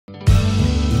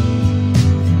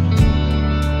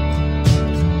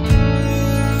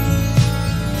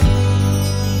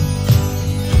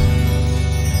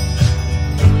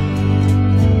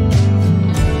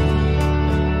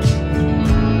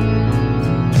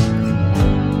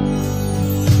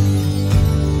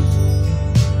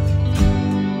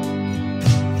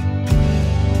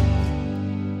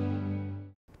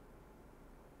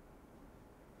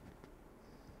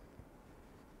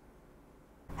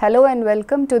Hello and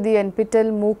welcome to the NPTEL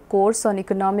MOOC course on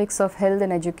Economics of Health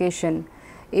and Education.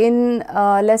 In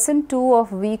lesson 2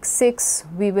 of week 6,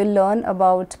 we will learn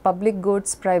about public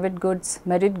goods, private goods,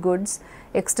 merit goods,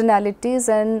 externalities,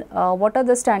 and what are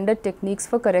the standard techniques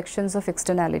for corrections of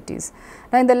externalities.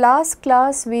 Now, in the last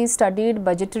class, we studied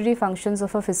budgetary functions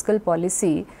of a fiscal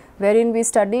policy, wherein we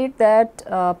studied that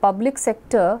public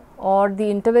sector or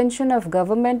the intervention of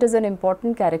government is an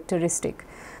important characteristic.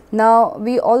 Now,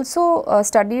 we also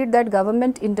studied that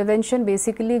government intervention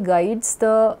basically guides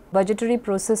the budgetary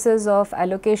processes of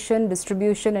allocation,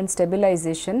 distribution and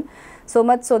stabilization, so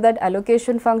much so that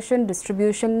allocation function,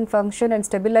 distribution function and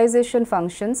stabilization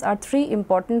functions are three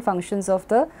important functions of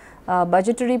the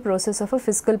budgetary process of a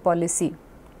fiscal policy.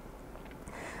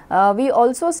 We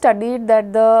also studied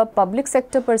that the public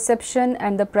sector perception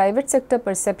and the private sector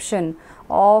perception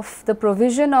of the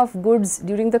provision of goods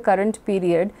during the current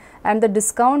period and the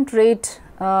discount rate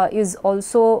is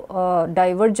also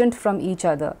divergent from each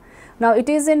other. Now, it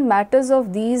is in matters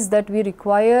of these that we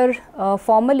require a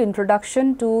formal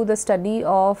introduction to the study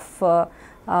of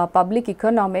public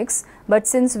economics, but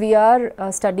since we are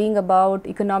studying about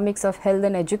economics of health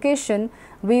and education,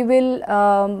 we will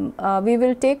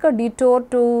take a detour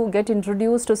to get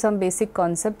introduced to some basic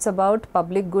concepts about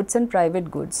public goods and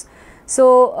private goods.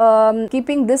 So,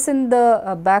 keeping this in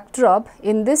the backdrop,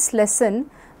 in this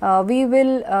lesson we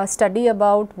will study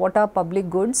about what are public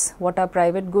goods, what are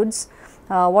private goods,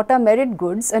 what are merit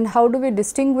goods, and how do we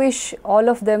distinguish all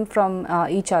of them from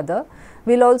each other.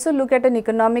 We will also look at an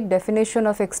economic definition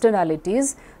of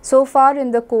externalities. So far in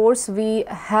the course, we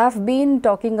have been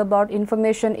talking about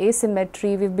information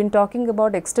asymmetry, we have been talking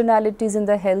about externalities in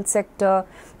the health sector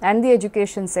and the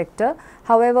education sector.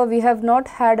 However, we have not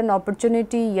had an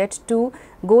opportunity yet to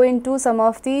go into some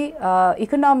of the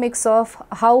economics of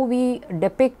how we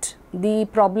depict the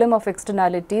problem of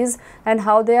externalities and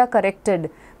how they are corrected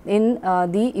in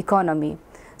the economy.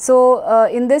 So,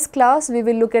 in this class we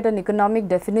will look at an economic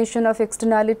definition of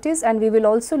externalities and we will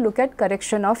also look at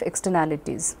correction of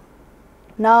externalities.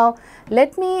 Now,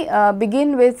 let me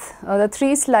begin with the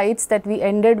 3 slides that we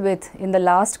ended with in the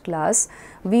last class.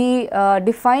 We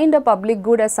defined a public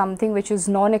good as something which is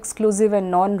non-exclusive and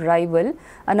non-rival.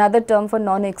 Another term for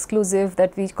non-exclusive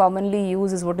that we commonly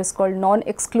use is what is called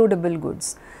non-excludable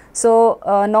goods. So,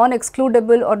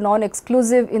 non-excludable or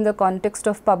non-exclusive in the context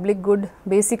of public good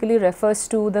basically refers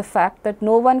to the fact that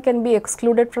no one can be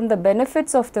excluded from the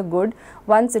benefits of the good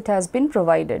once it has been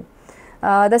provided.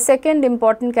 The second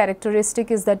important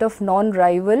characteristic is that of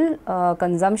non-rival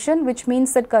consumption, which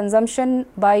means that consumption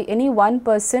by any one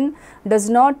person does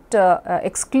not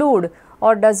exclude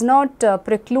or does not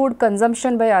preclude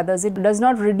consumption by others. It does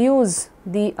not reduce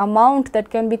the amount that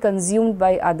can be consumed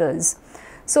by others.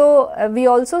 So, we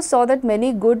also saw that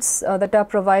many goods that are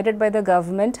provided by the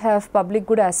government have public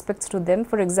good aspects to them,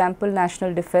 for example,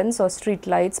 national defense or street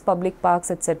lights, public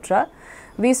parks, etc.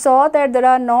 We saw that there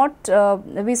are not,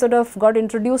 we sort of got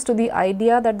introduced to the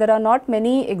idea that there are not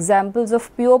many examples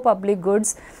of pure public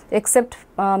goods except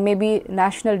maybe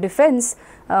national defense,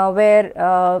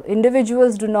 where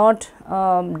individuals do not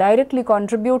directly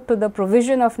contribute to the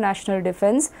provision of national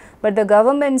defense, but the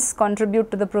governments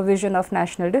contribute to the provision of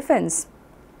national defense.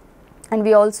 And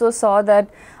we also saw that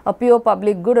a pure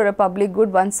public good or a public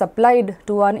good once supplied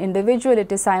to one individual,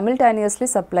 it is simultaneously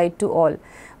supplied to all.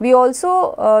 We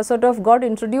also sort of got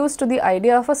introduced to the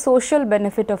idea of a social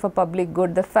benefit of a public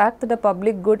good. The fact that a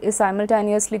public good is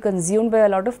simultaneously consumed by a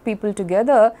lot of people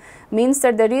together means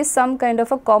that there is some kind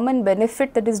of a common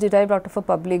benefit that is derived out of a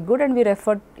public good, and we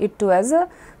refer it to as a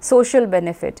social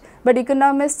benefit. But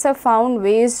economists have found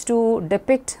ways to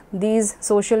depict these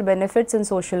social benefits and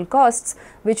social costs,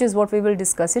 which is what we will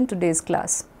discuss in today's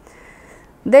class.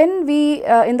 Then we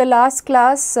in the last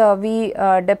class we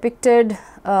depicted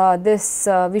this,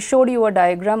 we showed you a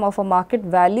diagram of a market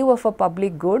value of a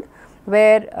public good,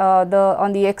 where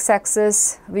on the x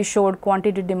axis we showed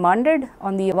quantity demanded,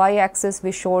 on the y axis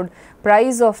we showed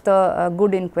price of the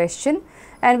good in question,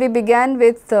 and we began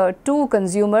with 2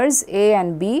 consumers A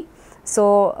and B.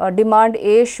 So, demand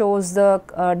A shows the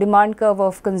demand curve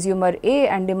of consumer A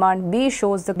and demand B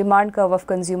shows the demand curve of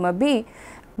consumer B.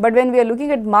 But when we are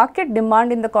looking at market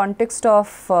demand in the context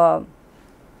of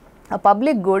a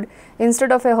public good,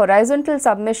 instead of a horizontal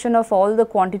summation of all the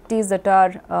quantities that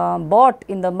are bought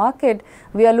in the market,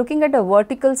 we are looking at a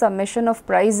vertical summation of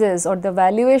prices or the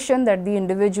valuation that the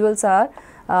individuals are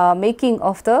making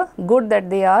of the good that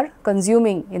they are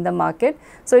consuming in the market.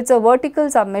 So, it is a vertical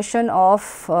summation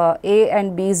of A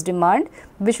and B's demand,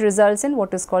 which results in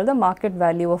what is called the market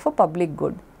value of a public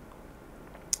good.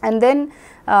 And then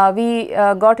we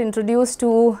got introduced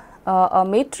to a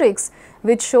matrix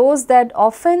which shows that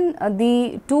often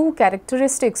the two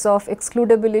characteristics of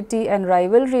excludability and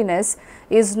rivalryness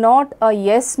is not a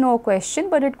yes-no question,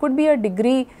 but it could be a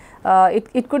degree.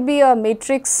 It could be a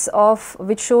matrix of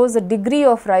which shows the degree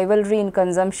of rivalry in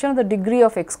consumption, the degree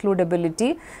of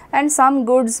excludability, and some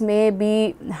goods may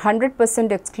be 100%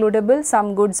 excludable,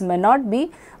 some goods may not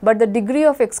be, but the degree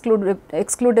of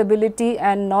excludability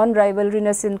and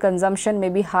non-rivalryness in consumption may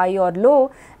be high or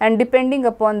low, and depending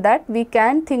upon that we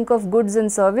can think of goods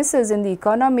and services in the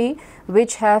economy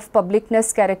which have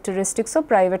publicness characteristics or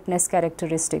privateness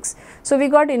characteristics. So, we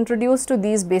got introduced to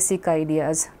these basic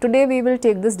ideas. Today we will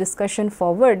take this discussion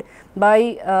forward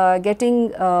by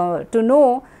getting to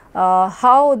know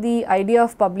how the idea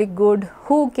of public good,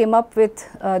 who came up with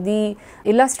the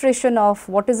illustration of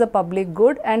what is a public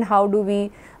good and how do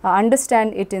we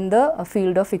understand it in the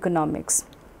field of economics.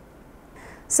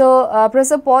 So,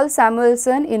 Professor Paul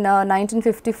Samuelson in a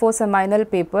 1954 seminal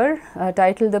paper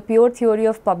titled The Pure Theory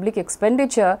of Public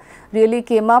Expenditure really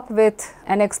came up with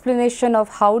an explanation of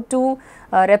how to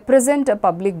represent a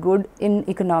public good in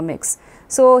economics.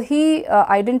 So, he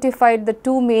identified the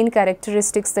two main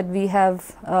characteristics that we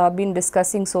have been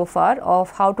discussing so far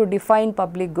of how to define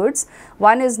public goods.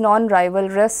 One is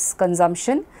non-rivalrous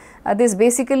consumption. This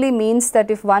basically means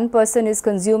that if one person is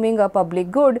consuming a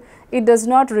public good, it does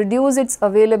not reduce its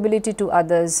availability to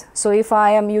others. So, if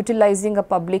I am utilizing a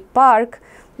public park,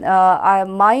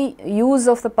 my use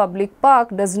of the public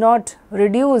park does not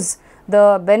reduce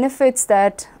the benefits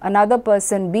that another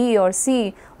person B or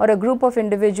C or a group of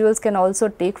individuals can also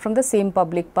take from the same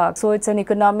public park. So, it is an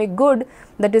economic good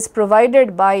that is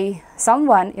provided by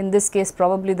someone, in this case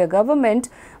probably the government,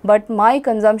 but my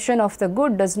consumption of the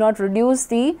good does not reduce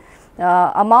the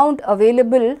amount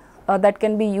available that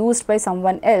can be used by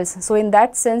someone else. So, in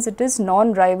that sense it is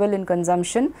non-rival in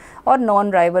consumption or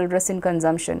non-rivalrous in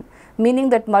consumption, meaning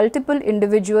that multiple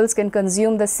individuals can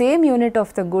consume the same unit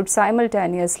of the good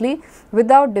simultaneously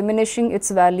without diminishing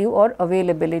its value or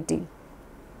availability.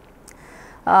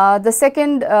 The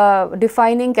second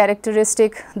defining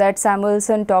characteristic that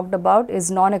Samuelson talked about is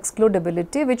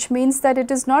non-excludability, which means that it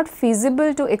is not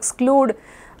feasible to exclude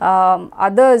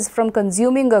others from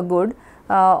consuming a good.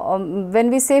 When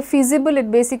we say feasible,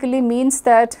 it basically means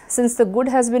that since the good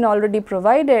has been already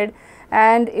provided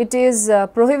and it is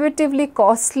prohibitively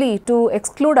costly to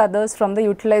exclude others from the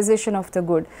utilization of the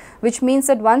good, which means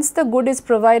that once the good is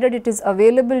provided, it is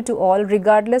available to all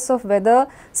regardless of whether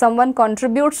someone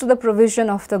contributes to the provision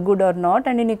of the good or not.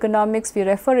 And in economics we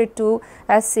refer it to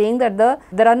as saying that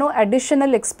there are no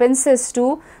additional expenses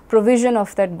to provision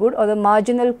of that good, or the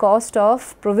marginal cost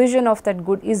of provision of that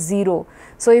good is zero.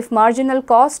 So, if marginal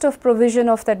cost of provision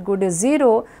of that good is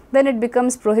zero, then it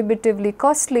becomes prohibitively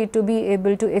costly to be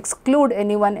able to exclude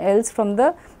anyone else from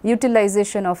the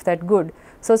utilization of that good.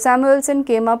 So, Samuelson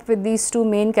came up with these two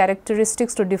main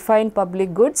characteristics to define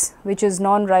public goods, which is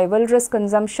non-rivalrous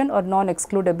consumption or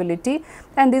non-excludability,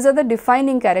 and these are the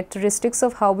defining characteristics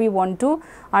of how we want to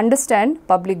understand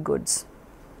public goods.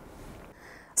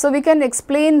 So, we can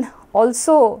explain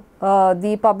also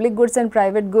the public goods and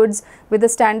private goods with the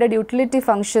standard utility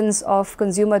functions of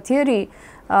consumer theory.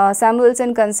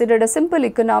 Samuelson considered a simple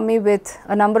economy with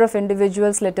a number of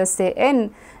individuals, let us say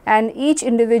n, and each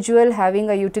individual having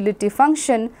a utility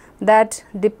function that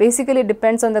basically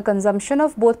depends on the consumption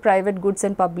of both private goods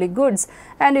and public goods.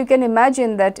 And you can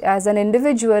imagine that as an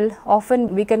individual,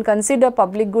 often we can consider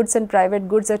public goods and private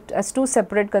goods as two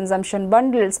separate consumption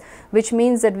bundles, which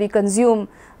means that we consume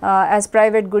as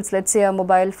private goods, let us say a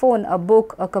mobile phone, a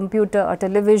book, a computer, a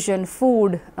television,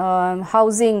 food,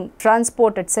 housing,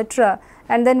 transport, etc.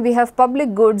 And then we have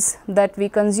public goods that we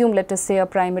consume, let us say a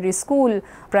primary school,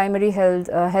 primary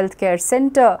healthcare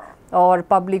center, or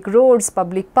public roads,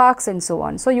 public parks, and so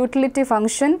on. So, utility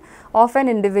function of an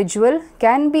individual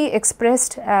can be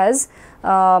expressed as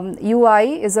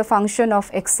UI is a function of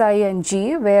xi and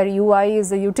g, where UI is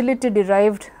the utility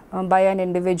derived by an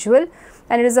individual,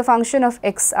 and it is a function of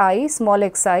xi, small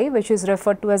xi, which is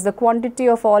referred to as the quantity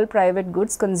of all private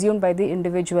goods consumed by the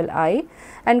individual I,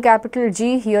 and capital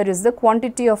G here is the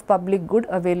quantity of public good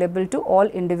available to all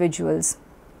individuals.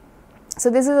 So,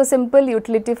 this is a simple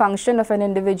utility function of an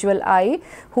individual I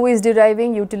who is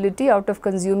deriving utility out of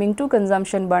consuming two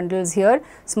consumption bundles here,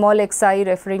 small xi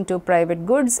referring to private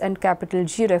goods and capital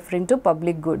G referring to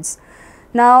public goods.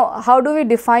 Now, how do we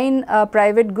define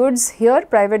private goods here?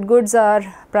 Private goods are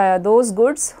those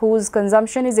goods whose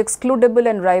consumption is excludable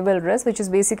and rivalrous, which is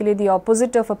basically the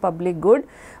opposite of a public good,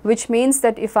 which means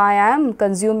that if I am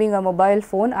consuming a mobile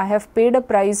phone, I have paid a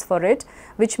price for it,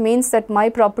 which means that my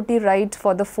property right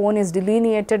for the phone is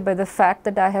delineated by the fact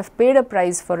that I have paid a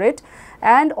price for it,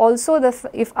 and also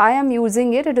if I am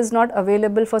using it, it is not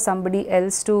available for somebody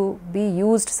else to be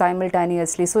used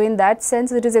simultaneously. So in that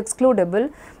sense it is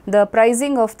excludable. The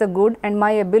pricing of the good and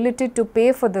my ability to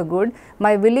pay for the good,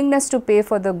 my willingness to pay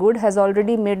for the good has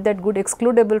already made that good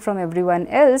excludable from everyone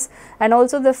else, and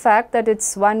also the fact that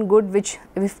it's one good which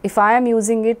if I am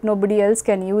using it, nobody else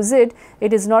can use it,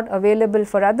 it is not available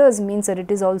for others, means that it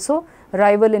is also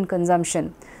rival in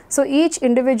consumption. So each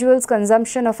individual's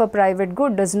consumption of a private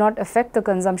good does not affect the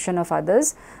consumption of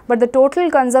others, but the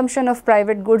total consumption of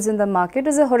private goods in the market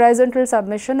is a horizontal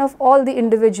submission of all the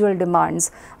individual demands,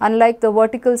 unlike the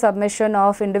vertical submission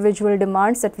of individual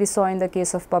demands that we saw in the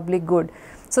case of public good.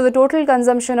 So the total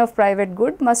consumption of private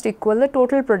good must equal the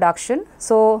total production.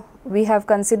 So we have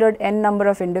considered n number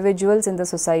of individuals in the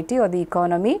society or the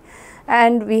economy,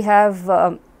 and we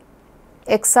have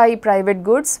xi private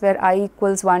goods where I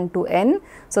equals 1 to n.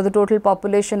 So the total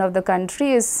population of the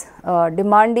country is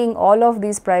demanding all of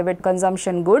these private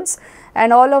consumption goods,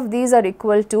 and all of these are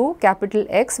equal to capital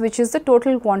X, which is the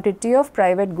total quantity of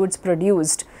private goods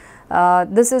produced.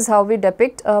 This is how we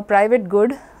depict a private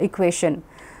good equation.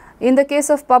 In the case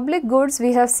of public goods,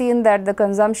 we have seen that the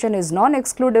consumption is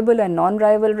non-excludable and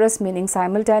non-rivalrous, meaning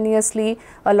simultaneously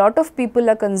a lot of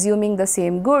people are consuming the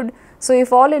same good. So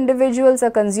if all individuals are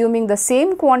consuming the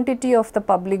same quantity of the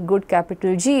public good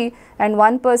capital G, and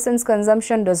one person's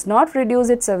consumption does not reduce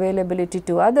its availability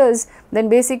to others, then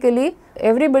basically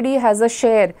everybody has a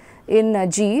share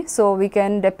in G. So we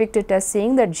can depict it as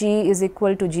saying that G is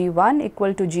equal to G1,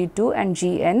 equal to G2 and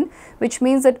Gn, which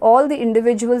means that all the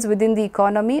individuals within the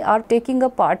economy are taking a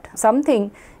part,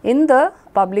 something in the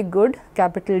public good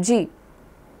capital G.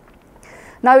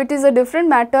 Now it is a different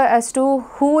matter as to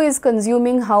who is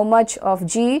consuming how much of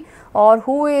G, or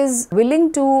who is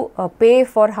willing to pay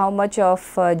for how much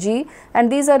of G,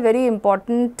 and these are very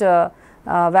important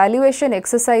valuation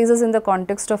exercises in the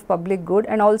context of public good,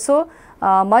 and also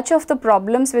much of the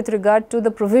problems with regard to the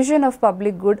provision of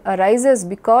public good arises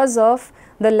because of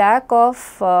the lack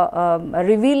of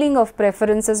revealing of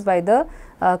preferences by the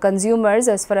consumers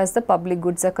as far as the public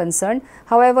goods are concerned.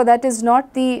 However, that is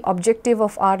not the objective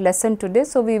of our lesson today,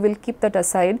 so we will keep that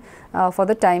aside for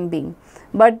the time being.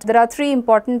 But there are three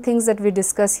important things that we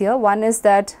discuss here. One is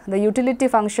that the utility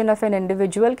function of an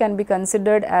individual can be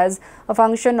considered as a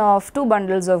function of two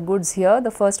bundles of goods here.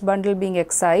 The first bundle being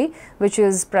xi, which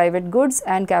is private goods,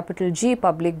 and capital G,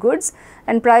 public goods.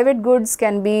 And private goods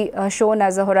can be shown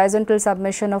as a horizontal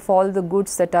submission of all the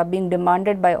goods that are being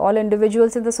demanded by all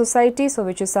individuals in the society. So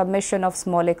which is summation of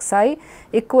small xi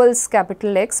equals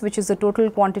capital X, which is the total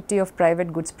quantity of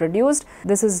private goods produced.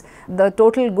 This is the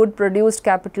total good produced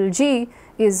capital G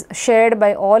is shared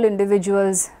by all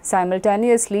individuals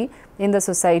simultaneously in the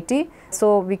society.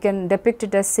 So we can depict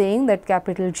it as saying that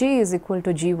capital G is equal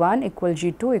to G1 equal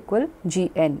G2 equal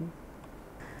Gn.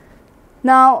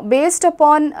 Now based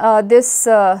upon this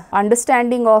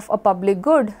understanding of a public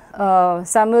good,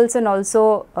 Samuelson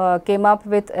also came up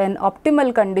with an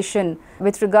optimal condition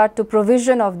with regard to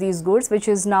provision of these goods, which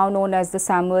is now known as the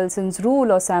Samuelson's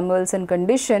rule or Samuelson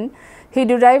condition. He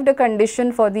derived a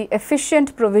condition for the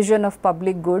efficient provision of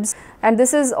public goods, and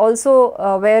this is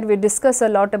also where we discuss a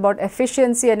lot about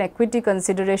efficiency and equity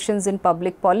considerations in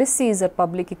public policies or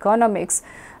public economics.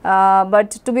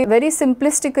 But to be very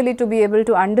simplistically to be able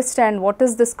to understand what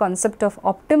is this concept of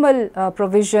optimal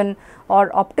provision or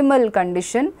optimal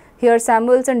condition, here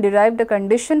Samuelson derived a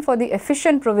condition for the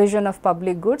efficient provision of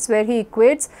public goods, where he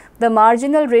equates the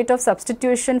marginal rate of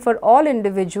substitution for all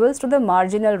individuals to the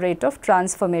marginal rate of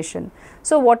transformation.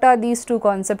 So what are these two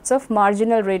concepts of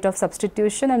marginal rate of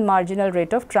substitution and marginal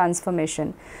rate of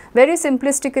transformation? Very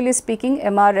simplistically speaking,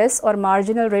 MRS or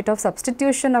marginal rate of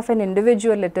substitution of an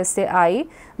individual, let us say I,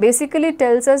 basically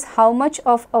tells us how much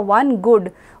of a one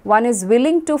good one is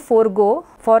willing to forego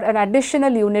for an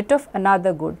additional unit of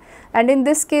another good. And in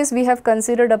this case we have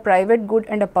considered a private good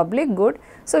and a public good.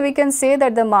 So we can say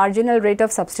that the marginal rate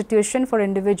of substitution for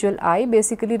individual I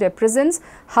basically represents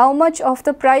how much of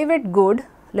the private good,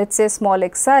 let us say small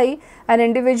xi, an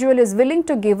individual is willing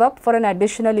to give up for an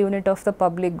additional unit of the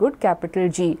public good capital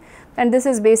G. And this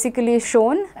is basically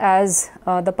shown as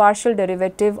the partial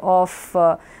derivative of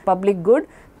public good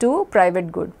to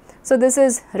private good. So this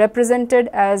is represented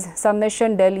as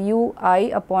summation del u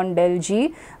I upon del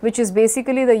G, which is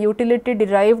basically the utility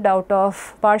derived out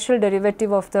of partial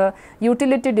derivative of the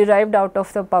utility derived out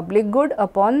of the public good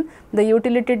upon the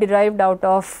utility derived out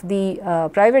of the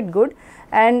private good.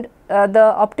 And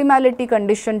the optimality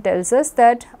condition tells us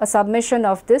that a summation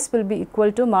of this will be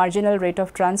equal to marginal rate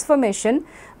of transformation,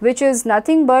 which is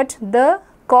nothing but the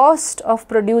cost of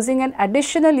producing an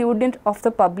additional unit of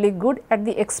the public good at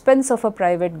the expense of a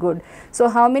private good. So,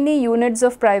 how many units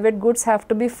of private goods have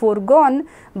to be foregone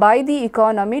by the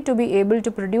economy to be able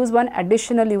to produce one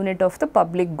additional unit of the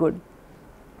public good.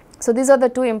 So, these are the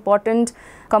two important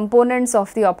components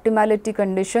of the optimality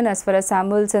condition as far as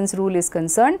Samuelson's rule is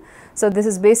concerned. So, this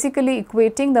is basically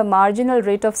equating the marginal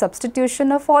rate of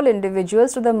substitution of all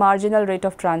individuals to the marginal rate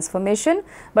of transformation,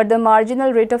 but the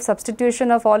marginal rate of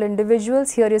substitution of all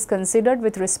individuals here is considered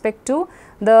with respect to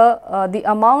the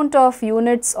amount of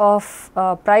units of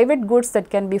private goods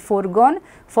that can be foregone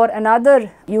for another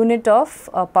unit of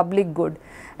public good.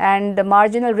 And the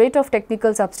marginal rate of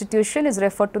technical substitution is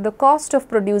referred to the cost of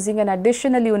producing an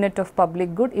additional unit of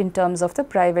public good in terms of the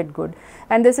private good.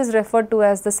 And this is referred to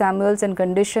as the Samuelson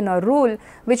condition or rule,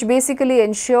 which basically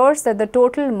ensures that the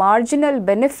total marginal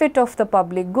benefit of the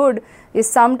public good is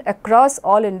summed across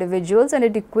all individuals, and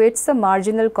it equates the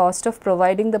marginal cost of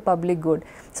providing the public good.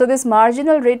 So, this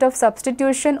marginal rate of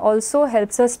substitution also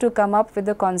helps us to come up with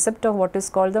the concept of what is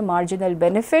called the marginal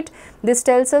benefit. This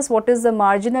tells us what is the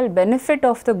marginal benefit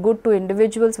of the good to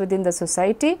individuals within the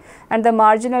society, and the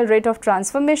marginal rate of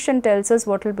transformation tells us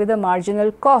what will be the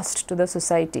marginal cost to the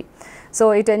society.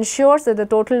 So, it ensures that the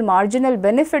total marginal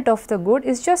benefit of the good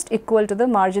is just equal to the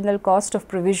marginal cost of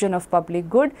provision of public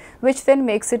good, which then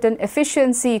makes it an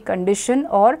efficiency condition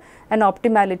or an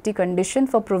optimality condition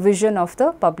for provision of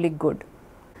the public good.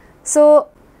 So,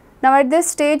 now at this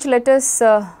stage let us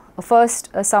first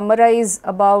summarize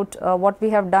about what we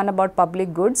have done about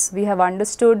public goods. We have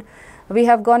understood, we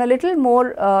have gone a little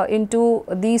more into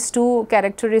these two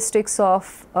characteristics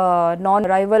of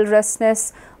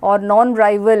non-rivalrousness or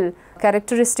non-rival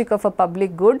characteristic of a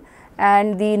public good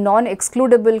and the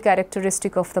non-excludable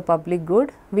characteristic of the public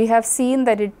good. We have seen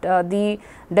that the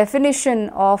definition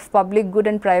of public good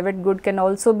and private good can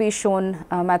also be shown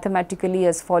mathematically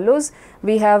as follows.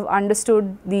 We have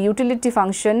understood the utility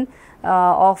function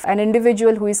of an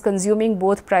individual who is consuming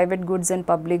both private goods and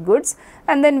public goods,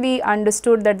 and then we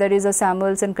understood that there is a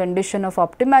Samuelson condition of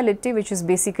optimality, which is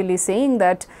basically saying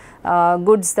that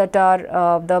goods that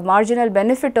are the marginal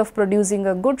benefit of producing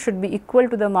a good should be equal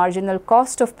to the marginal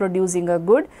cost of producing a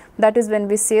good. That is when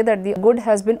we say that the good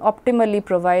has been optimally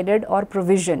provided or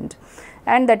provisioned,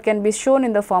 and that can be shown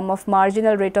in the form of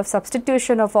marginal rate of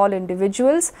substitution of all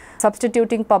individuals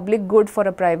substituting public good for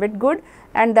a private good,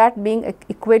 and that being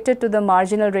equated to the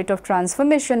marginal rate of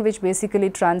transformation, which basically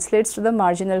translates to the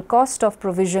marginal cost of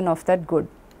provision of that good.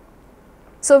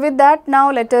 So, with that, now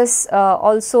let us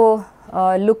also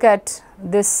look at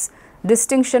this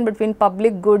distinction between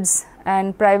public goods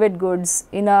and private goods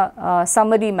in a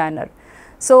summary manner.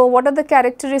 So, what are the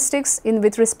characteristics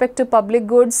with respect to public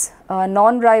goods?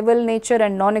 Non-rival nature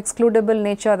and non-excludable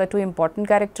nature are the two important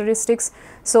characteristics.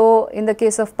 So, in the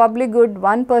case of public good,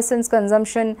 one person's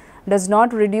consumption does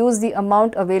not reduce the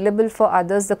amount available for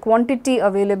others, the quantity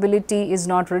availability is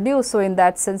not reduced. So, in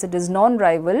that sense it is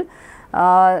non-rival.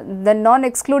 Then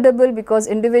non-excludable, because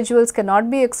individuals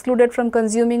cannot be excluded from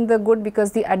consuming the good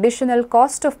because the additional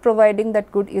cost of providing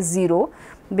that good is zero,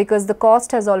 because the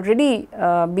cost has already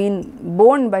been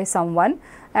borne by someone,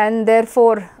 and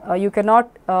therefore you cannot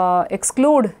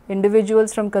exclude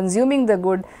individuals from consuming the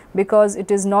good because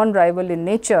it is non-rival in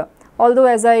nature. Although,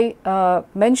 as I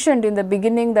mentioned in the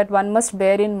beginning, that one must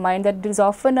bear in mind that it is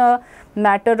often a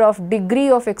matter of degree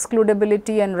of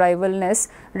excludability and rivalness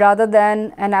rather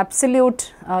than an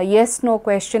absolute yes-no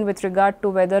question with regard to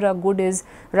whether a good is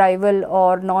rival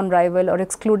or non-rival or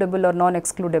excludable or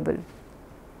non-excludable.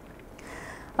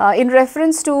 In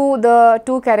reference to the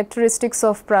two characteristics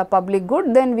of public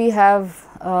good, then we have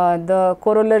the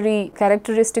corollary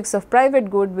characteristics of private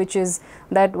good, which is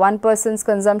that one person's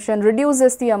consumption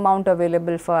reduces the amount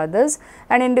available for others,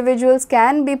 and individuals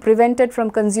can be prevented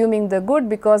from consuming the good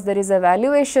because there is a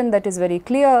valuation that is very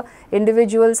clear.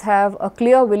 Individuals have a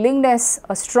clear willingness,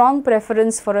 a strong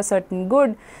preference for a certain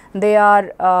good. They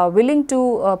are willing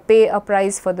to pay a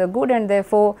price for the good, and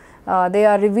therefore they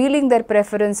are revealing their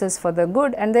preferences for the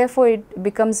good, and therefore it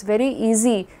becomes very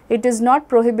easy. It is not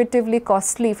prohibitively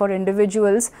costly for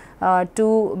individuals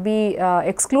to be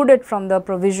excluded from the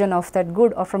provision of that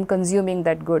good or from consuming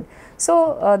that good.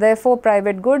 So, therefore,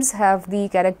 private goods have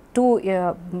the two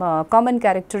common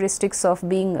characteristics of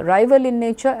being rival in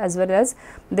nature, as well as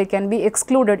they can be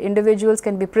excluded. Individuals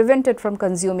can be prevented from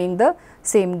consuming the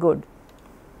same good.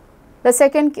 The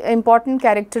second important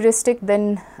characteristic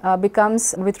then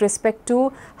becomes with respect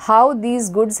to how these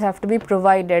goods have to be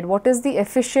provided. What is the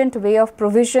efficient way of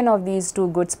provision of these two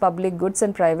goods, public goods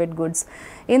and private goods?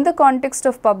 In the context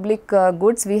of public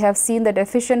goods, we have seen that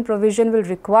efficient provision will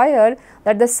require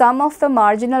that the sum of the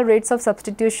marginal rates of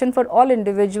substitution for all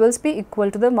individuals be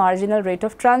equal to the marginal rate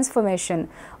of transformation,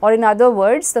 or in other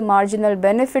words, the marginal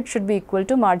benefit should be equal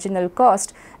to marginal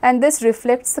cost, and this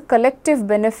reflects the collective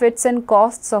benefits and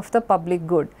costs of the public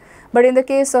good. But in the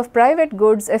case of private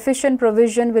goods, efficient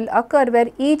provision will occur where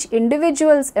each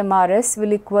individual's MRS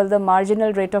will equal the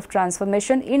marginal rate of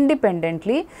transformation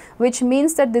independently, which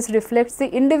means that this reflects the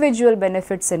individual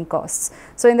benefits and costs.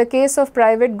 So, in the case of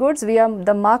private goods,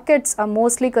 the markets are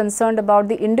mostly concerned about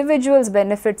the individual's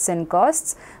benefits and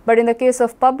costs, but in the case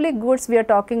of public goods, we are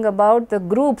talking about the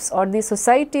groups or the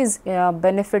society's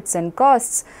benefits and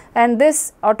costs, and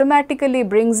this automatically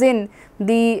brings in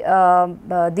the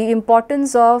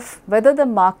importance of whether the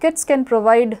markets can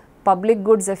provide public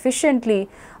goods efficiently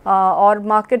or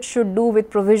market should do with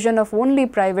provision of only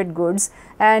private goods,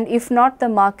 and if not the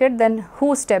market, then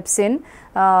who steps in,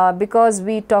 because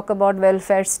we talk about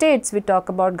welfare states, we talk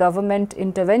about government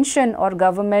intervention or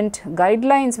government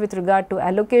guidelines with regard to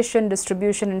allocation,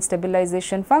 distribution and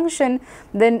stabilization function,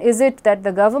 then is it that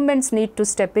the governments need to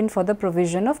step in for the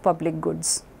provision of public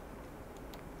goods.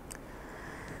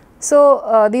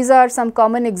 So, these are some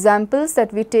common examples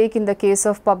that we take in the case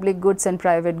of public goods and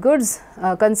private goods.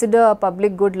 Consider a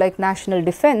public good like national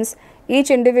defense. Each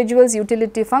individual's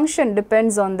utility function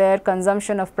depends on their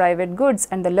consumption of private goods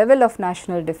and the level of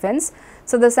national defense.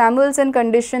 So, the Samuelson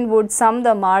condition would sum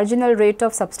the marginal rate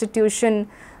of substitution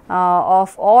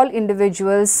of all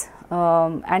individuals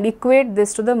and equate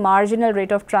this to the marginal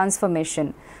rate of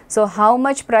transformation. So, how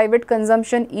much private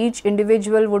consumption each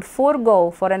individual would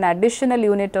forego for an additional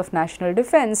unit of national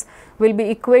defense will be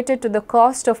equated to the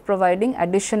cost of providing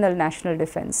additional national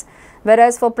defense.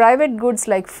 Whereas, for private goods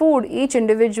like food, each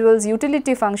individual's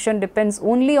utility function depends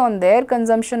only on their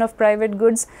consumption of private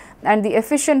goods, and the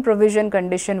efficient provision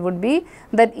condition would be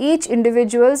that each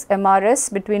individual's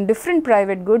MRS between different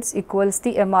private goods equals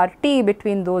the MRT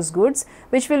between those goods,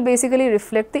 which will basically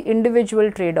reflect the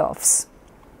individual trade-offs.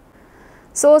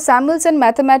 So, Samuelson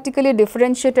mathematically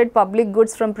differentiated public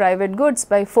goods from private goods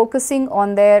by focusing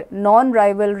on their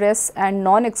non-rivalrous and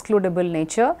non-excludable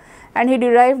nature, and he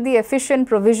derived the efficient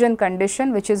provision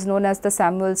condition, which is known as the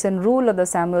Samuelson rule or the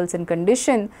Samuelson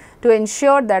condition, to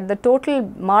ensure that the total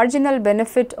marginal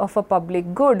benefit of a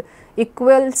public good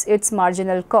equals its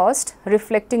marginal cost,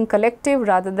 reflecting collective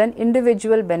rather than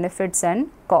individual benefits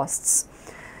and costs.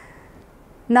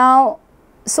 Now,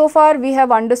 so far we have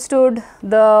understood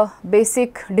the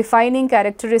basic defining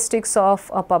characteristics of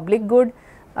a public good,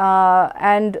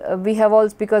 and we have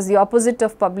also, because the opposite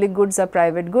of public goods are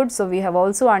private goods, so we have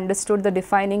also understood the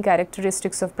defining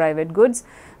characteristics of private goods.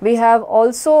 We have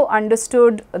also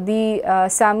understood the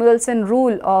Samuelson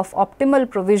rule of optimal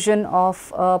provision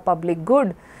of a public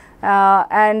good,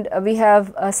 and we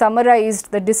have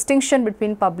summarized the distinction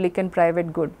between public and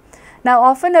private good. Now,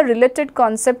 often a related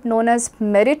concept known as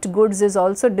merit goods is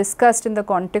also discussed in the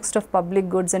context of public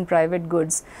goods and private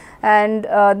goods, and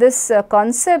this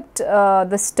concept,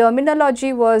 this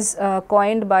terminology was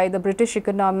coined by the British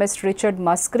economist Richard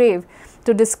Musgrave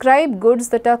to describe goods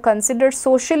that are considered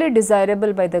socially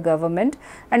desirable by the government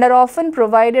and are often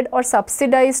provided or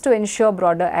subsidized to ensure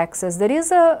broader access. There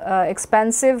is a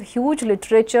expansive, huge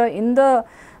literature in the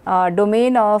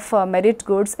domain of merit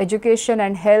goods. Education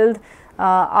and health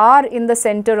are in the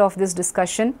center of this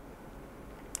discussion,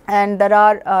 and there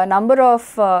are a number of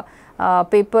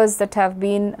papers that have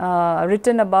been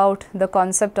written about the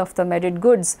concept of the merit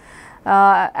goods,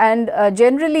 and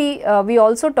generally we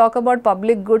also talk about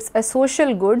public goods as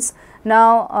social goods.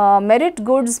 Now, merit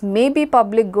goods may be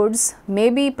public goods,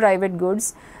 may be private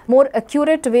goods. More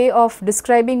accurate way of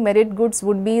describing merit goods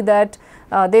would be that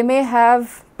they may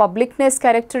have publicness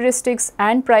characteristics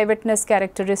and privateness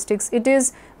characteristics. It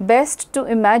is best to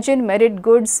imagine merit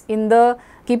goods in the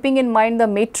keeping in mind the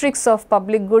matrix of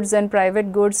public goods and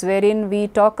private goods, wherein we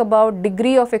talk about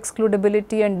degree of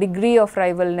excludability and degree of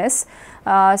rivalness.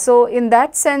 So, in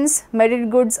that sense,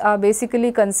 merit goods are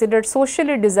basically considered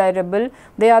socially desirable.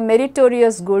 They are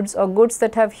meritorious goods or goods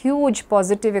that have huge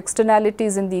positive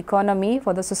externalities in the economy,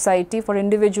 for the society, for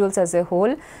individuals as a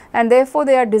whole, and therefore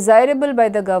they are desirable by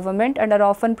the government and are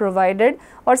often provided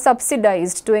or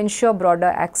subsidized to ensure broader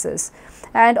access.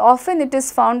 And often it is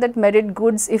found that merit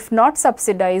goods, if not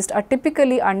subsidized, are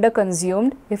typically under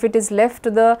consumed if it is left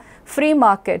to the free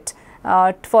market,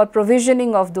 for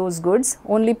provisioning of those goods.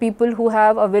 Only people who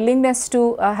have a willingness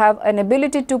to have an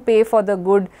ability to pay for the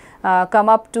good come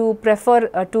up to prefer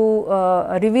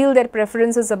to reveal their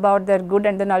preferences about their good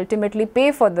and then ultimately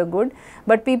pay for the good.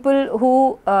 But people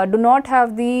who do not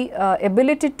have the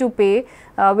ability to pay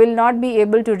will not be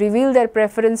able to reveal their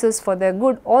preferences for their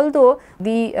good, although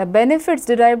the benefits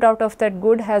derived out of that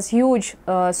good has huge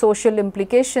social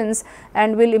implications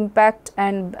and will impact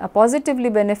and positively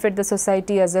benefit the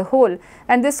society as a whole.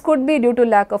 And this could be due to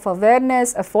lack of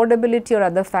awareness, affordability or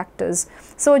other factors.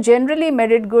 So generally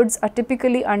merit goods are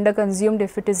typically under-consumed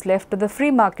if it is left to the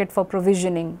free market for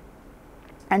provisioning.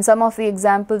 And some of the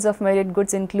examples of merit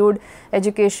goods include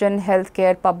education,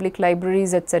 healthcare, public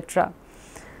libraries, etc.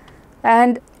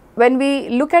 And when we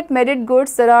look at merit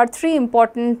goods, there are three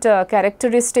important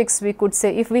characteristics, we could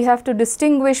say, if we have to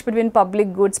distinguish between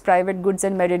public goods, private goods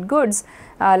and merit goods,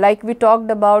 like we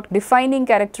talked about defining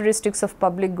characteristics of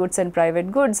public goods and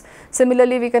private goods.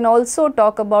 Similarly, we can also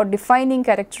talk about defining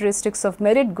characteristics of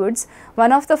merit goods.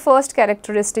 One of the first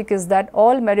characteristic is that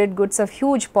all merit goods have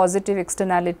huge positive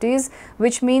externalities,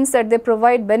 which means that they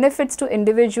provide benefits to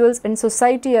individuals and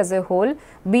society as a whole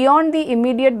beyond the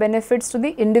immediate benefits to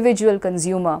the individual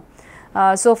consumer.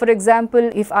 So, for example,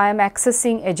 if I am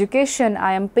accessing education,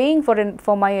 I am paying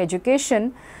for my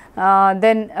education,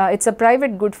 then it's a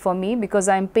private good for me because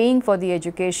I am paying for the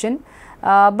education.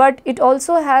 But it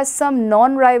also has some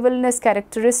non-rivalness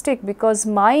characteristic, because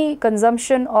my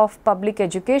consumption of public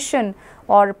education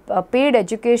or paid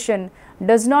education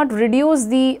does not reduce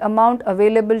the amount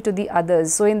available to the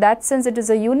others. So, in that sense it is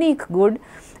a unique good.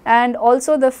 And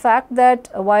also the fact that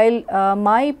while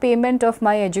my payment of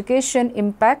my education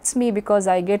impacts me because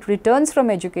I get returns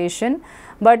from education,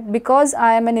 but because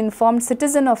I am an informed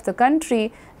citizen of the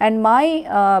country and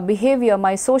my behavior,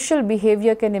 my social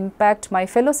behavior can impact my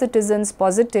fellow citizens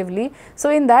positively.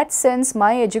 So, in that sense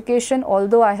my education,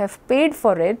 although I have paid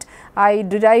for it, I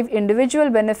derive individual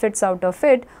benefits out of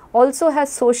it, also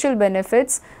has social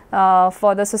benefits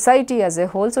for the society as a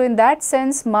whole. So, in that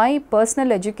sense my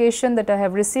personal education that I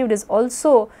have received is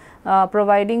also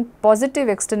providing positive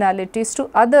externalities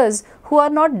to others who are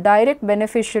not direct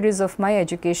beneficiaries of my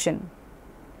education.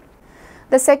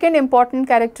 The second important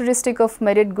characteristic of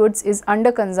merit goods is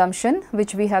underconsumption,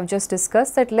 which we have just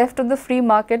discussed, that left to the free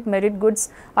market, merit goods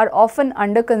are often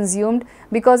underconsumed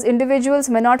because individuals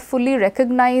may not fully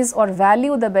recognize or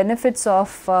value the benefits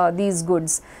of these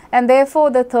goods. And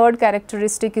therefore, the third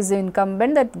characteristic is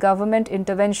incumbent, that government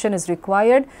intervention is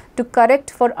required to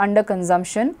correct for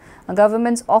underconsumption.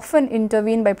 Governments often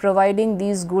intervene by providing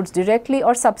these goods directly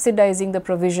or subsidizing the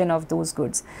provision of those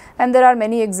goods. And there are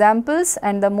many examples,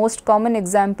 and the most common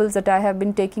examples that I have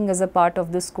been taking as a part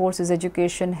of this course is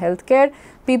education, healthcare.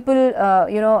 People,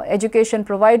 education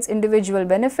provides individual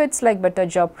benefits like better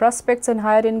job prospects and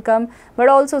higher income, but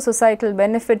also societal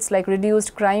benefits like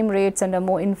reduced crime rates and a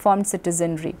more informed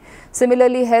citizenry.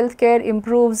 Similarly, healthcare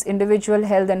improves individual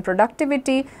health and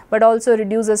productivity, but also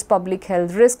reduces public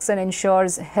health risks and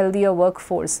ensures healthier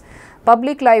workforce.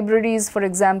 Public libraries, for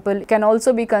example, can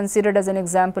also be considered as an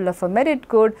example of a merit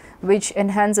good, which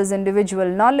enhances individual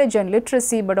knowledge and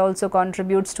literacy, but also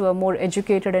contributes to a more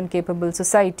educated and capable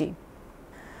society.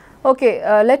 Okay,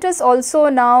 let us also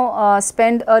now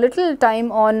spend a little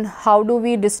time on how do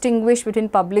we distinguish between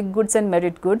public goods and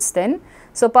merit goods then.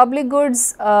 So, public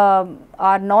goods are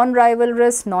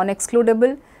non-rivalrous,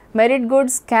 non-excludable. Merit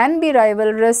goods can be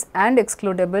rivalrous and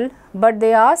excludable, but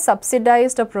they are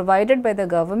subsidized or provided by the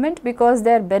government because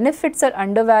their benefits are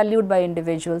undervalued by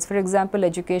individuals. For example,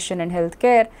 education and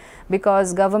healthcare,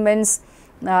 because governments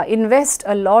invest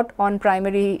a lot on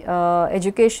primary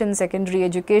education, secondary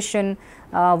education,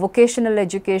 vocational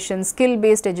education,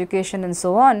 skill-based education and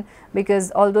so on,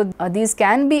 because although these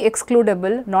can be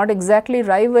excludable, not exactly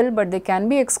rival, but they can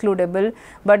be excludable,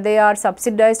 but they are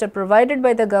subsidized or provided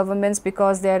by the governments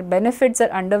because their benefits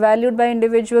are undervalued by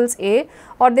individuals, A,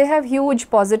 or they have huge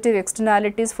positive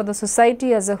externalities for the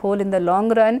society as a whole in the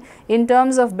long run in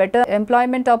terms of better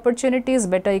employment opportunities,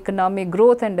 better economic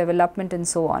growth and development and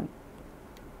so on.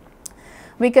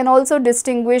 We can also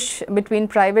distinguish between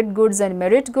private goods and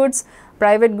merit goods.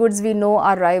 Private goods we know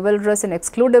are rivalrous and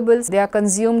excludable. They are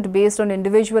consumed based on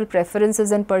individual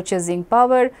preferences and purchasing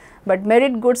power, but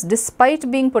merit goods,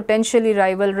 despite being potentially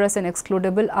rivalrous and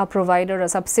excludable, are provided or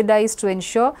subsidized to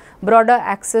ensure broader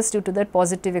access due to their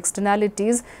positive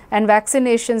externalities. And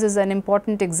vaccinations is an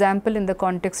important example in the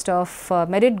context of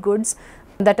merit goods.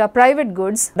 that are private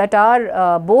goods, that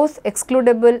are both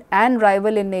excludable and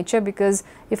rival in nature, because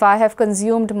if I have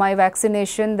consumed my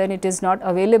vaccination, then it is not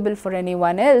available for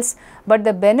anyone else, but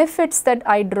the benefits that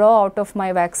I draw out of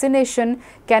my vaccination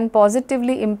can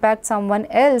positively impact someone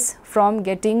else from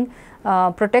getting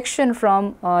protection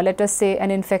from let us say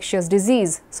an infectious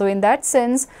disease. So, in that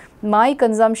sense, my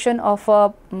consumption of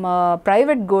a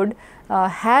private good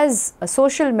has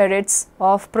social merits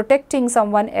of protecting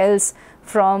someone else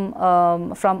from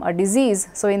a disease.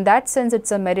 So, in that sense, it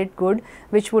is a merit good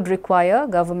which would require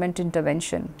government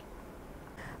intervention.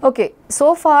 Okay,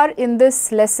 so far in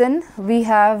this lesson we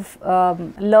have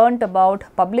learnt about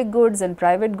public goods and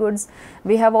private goods.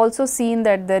 We have also seen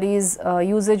that there is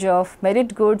usage of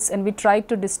merit goods, and we tried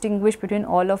to distinguish between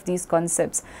all of these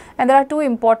concepts. And there are two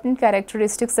important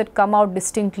characteristics that come out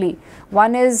distinctly.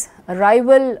 One is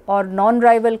rival or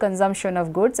non-rival consumption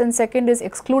of goods, and second is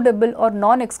excludable or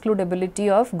non-excludability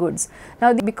of goods.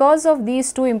 Now, because of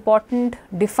these two important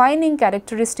defining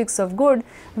characteristics of good,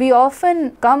 we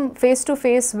often come face to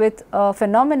face with a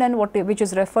phenomenon which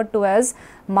is referred to as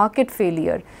market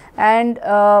failure. And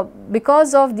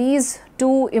because of these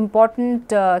two important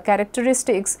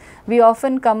characteristics, we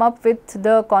often come up with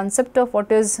the concept of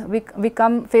what is, we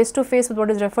come face to face with what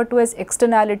is referred to as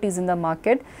externalities in the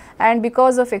market, and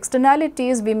because of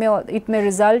externalities it may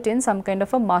result in some kind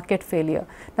of a market failure.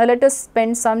 Now, let us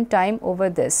spend some time over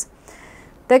this.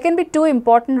 There can be two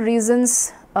important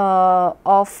reasons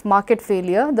of market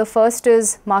failure. The first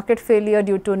is market failure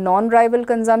due to non-rival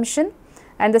consumption,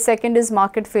 and the second is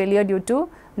market failure due to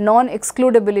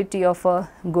non-excludability of a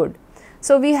good.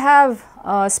 So, we have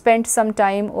spent some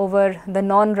time over the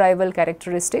non-rival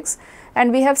characteristics,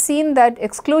 and we have seen that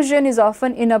exclusion is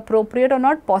often inappropriate or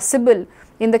not possible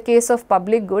in the case of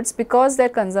public goods because their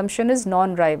consumption is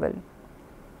non-rival.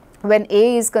 When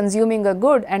A is consuming a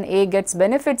good and A gets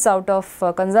benefits out of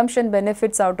consumption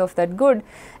benefits out of that good,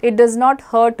 it does not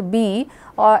hurt B,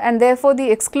 and therefore, the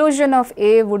exclusion of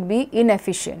A would be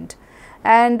inefficient.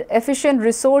 And efficient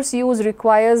resource use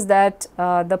requires that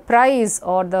the price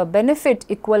or the benefit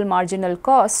equal marginal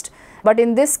cost, but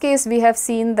in this case we have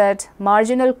seen that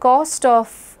marginal cost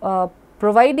of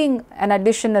providing an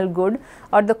additional good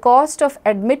or the cost of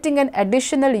admitting an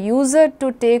additional user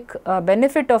to take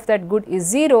benefit of that good is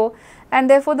 0, and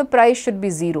therefore, the price should be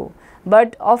 0.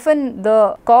 But often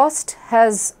the cost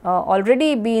has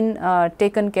already been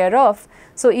taken care of.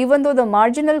 So, even though the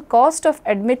marginal cost of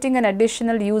admitting an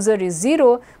additional user is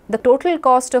 0, the total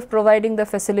cost of providing the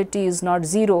facility is not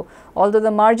 0, although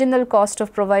the marginal cost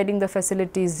of providing the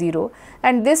facility is 0,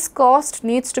 and this cost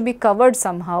needs to be covered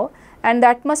somehow, and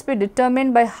that must be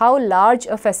determined by how large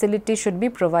a facility should be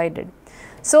provided.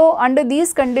 So, under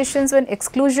these conditions, when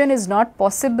exclusion is not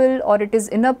possible or it is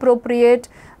inappropriate,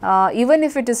 even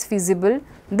if it is feasible,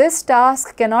 this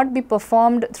task cannot be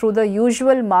performed through the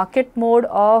usual market mode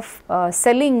of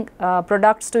selling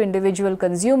products to individual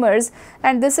consumers,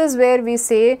 and this is where we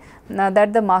say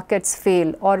that the markets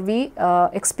fail or we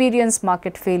experience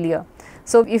market failure.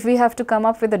 So, if we have to come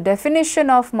up with a definition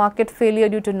of market failure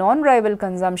due to non-rival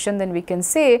consumption, then we can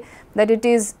say that it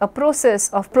is a process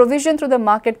of provision through the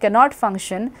market cannot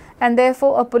function, and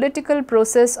therefore, a political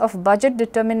process of budget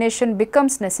determination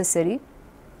becomes necessary,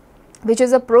 which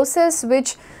is a process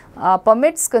which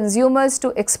permits consumers to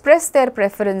express their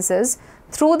preferences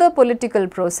through the political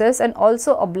process and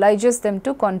also obliges them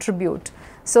to contribute.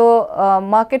 So,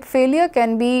 market failure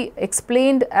can be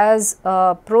explained as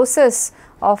a process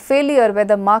of failure where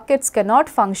the markets cannot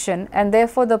function, and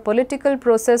therefore, the political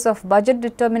process of budget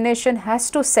determination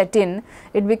has to set in,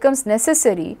 it becomes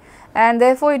necessary, and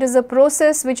therefore, it is a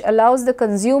process which allows the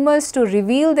consumers to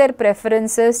reveal their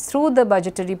preferences through the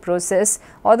budgetary process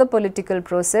or the political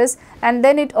process, and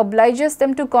then it obliges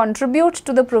them to contribute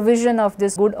to the provision of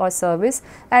this good or service,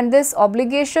 and this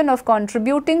obligation of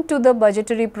contributing to the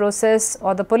budgetary process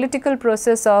or the political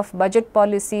process of budget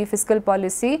policy, fiscal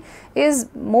policy is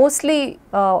mostly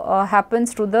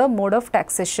happens through the mode of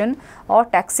taxation or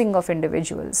taxing of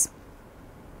individuals.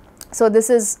 So, this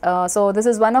is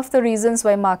one of the reasons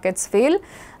why markets fail,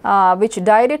 which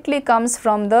directly comes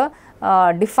from the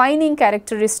defining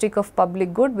characteristic of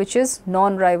public good, which is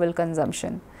non-rival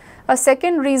consumption. A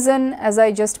second reason, as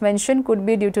I just mentioned, could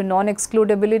be due to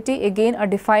non-excludability, again a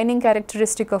defining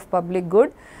characteristic of public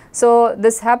good. So,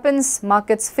 this happens,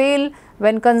 markets fail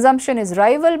when consumption is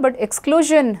rival, but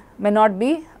exclusion may not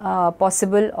be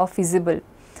possible or feasible.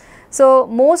 So,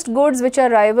 most goods which are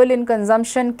rival in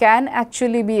consumption can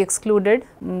actually be excluded,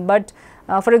 but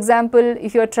for example,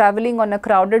 if you are traveling on a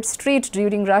crowded street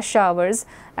during rush hours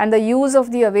and the use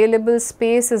of the available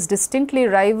space is distinctly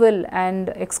rival and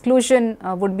exclusion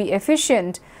would be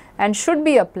efficient, and should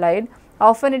be applied,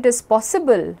 often it is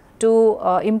possible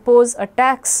to impose a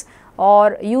tax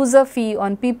or user fee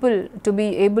on people to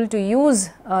be able to use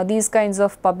these kinds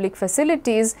of public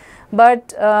facilities,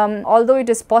 but although it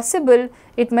is possible,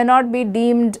 it may not be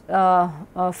deemed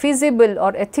feasible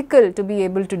or ethical to be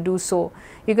able to do so.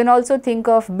 You can also think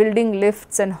of building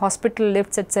lifts and hospital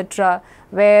lifts, etc.,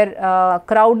 where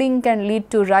crowding can lead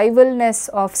to rivalness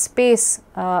of space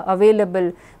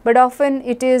available, but often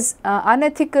it is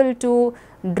unethical to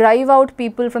drive out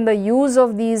people from the use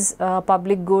of these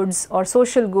public goods or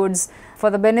social goods for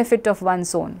the benefit of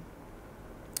one's own.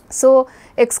 So,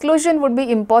 exclusion would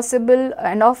be impossible,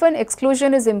 and often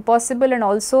exclusion is impossible, and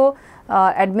also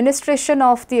administration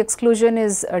of the exclusion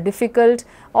is difficult,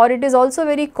 or it is also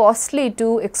very costly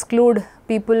to exclude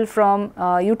people from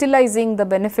utilizing the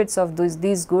benefits of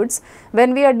these goods.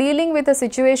 When we are dealing with a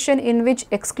situation in which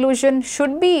exclusion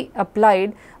should be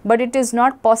applied, but it is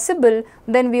not possible,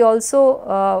 then we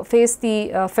also face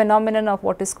the phenomenon of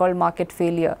what is called market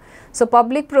failure. So,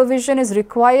 public provision is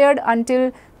required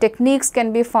until techniques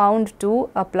can be found to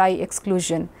apply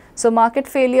exclusion. So, market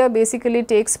failure basically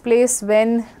takes place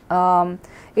when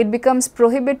it becomes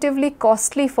prohibitively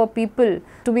costly for people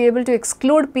to be able to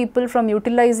exclude people from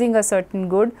utilizing a certain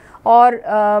good,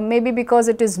 or maybe because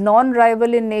it is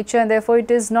non-rival in nature and therefore it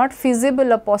is not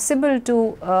feasible or possible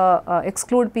to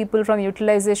exclude people from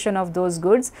utilization of those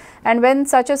goods. And when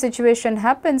such a situation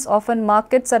happens, often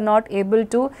markets are not able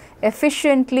to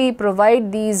efficiently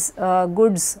provide these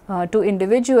goods to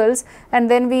individuals, and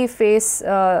then we face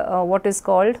what is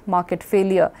called market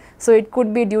failure. So, it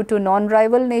could be due to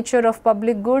non-rival nature of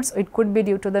public goods, it could be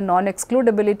due to the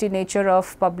non-excludability nature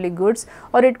of public goods,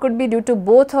 or it could be due to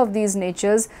both of these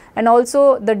natures, and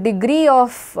also the degree of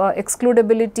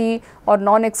excludability or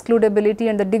non-excludability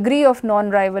and the degree of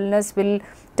non-rivalness will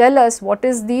tell us what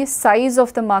is the size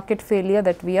of the market failure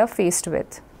that we are faced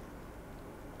with.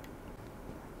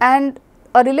 And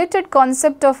a related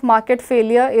concept of market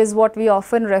failure is what we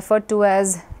often refer to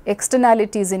as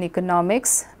externalities in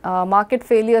economics. Market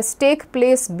failures take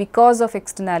place because of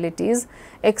externalities.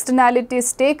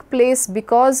 Externalities take place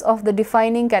because of the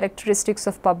defining characteristics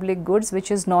of public goods,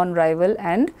 which is non-rival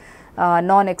and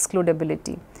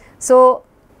non-excludability. So,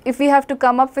 if we have to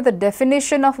come up with a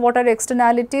definition of what are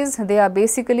externalities, they are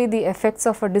basically the effects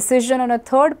of a decision on a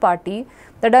third party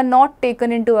that are not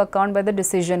taken into account by the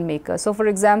decision maker. So, for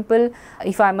example,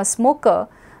 if I am a smoker,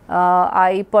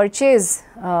 I purchase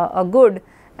a good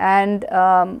and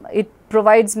it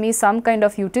provides me some kind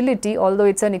of utility, although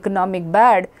it is an economic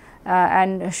bad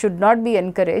and should not be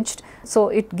encouraged. So,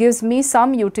 it gives me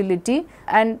some utility,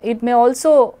 and it may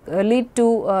also lead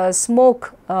to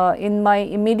smoke in my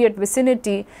immediate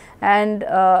vicinity, and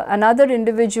another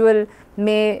individual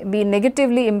may be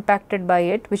negatively impacted by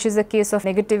it, which is a case of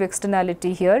negative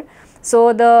externality here.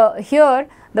 So, here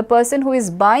the person who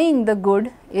is buying the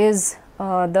good is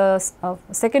the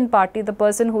second party, the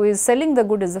person who is selling the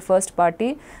good is the first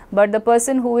party, but the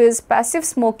person who is passive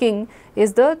smoking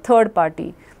is the third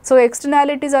party. So,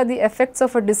 externalities are the effects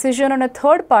of a decision on a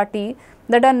third party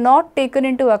that are not taken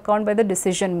into account by the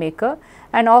decision maker,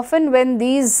 and often when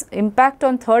these impact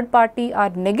on third party are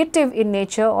negative in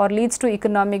nature or leads to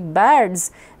economic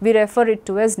bads, we refer it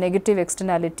to as negative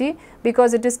externality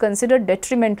because it is considered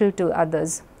detrimental to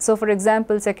others. So, for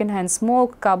example, second hand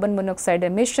smoke, carbon monoxide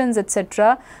emissions,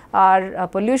 etc., are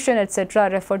pollution, etc., are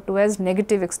referred to as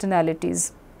negative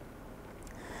externalities.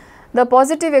 The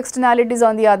positive externalities,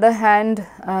 on the other hand,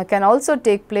 can also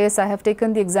take place. I have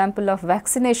taken the example of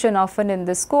vaccination often in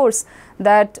this course,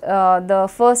 that the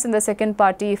first and the second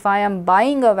party, if I am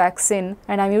buying a vaccine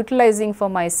and I am utilizing for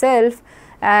myself,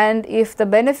 and if the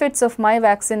benefits of my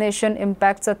vaccination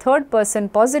impacts a third person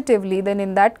positively, then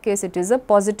in that case it is a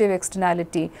positive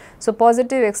externality. So,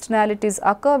 positive externalities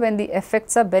occur when the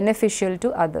effects are beneficial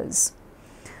to others.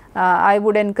 I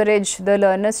would encourage the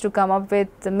learners to come up with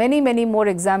many more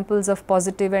examples of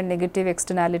positive and negative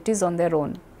externalities on their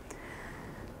own.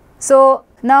 So,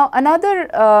 now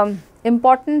another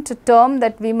important term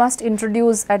that we must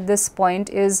introduce at this point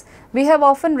is, we have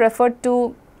often referred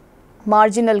to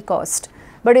marginal cost,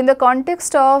 but in the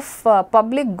context of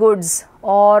public goods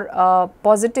or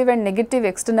positive and negative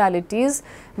externalities,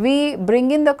 we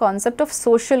bring in the concept of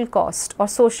social cost or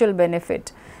social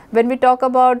benefit. When we talk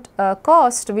about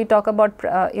cost, we talk about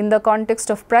in the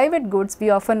context of private goods, we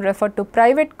often refer to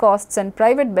private costs and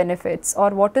private benefits, or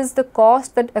what is the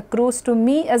cost that accrues to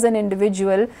me as an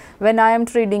individual when I am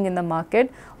trading in the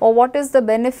market, or what is the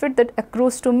benefit that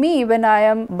accrues to me when I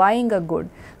am buying a good.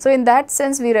 So, in that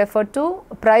sense we refer to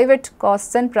private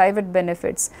costs and private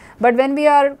benefits. But when we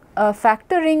are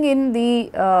factoring in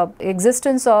the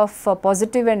existence of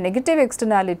positive and negative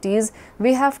externalities,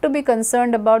 we have to be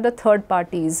concerned about the third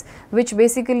parties, which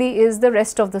basically is the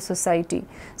rest of the society.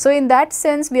 So, in that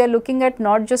sense we are looking at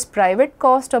not just private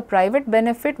cost or private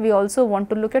benefit, we also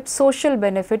want to look at social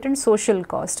benefit and social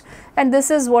cost, and this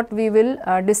is what we will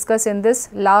discuss in this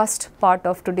last part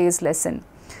of today's lesson.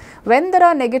 When there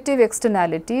are negative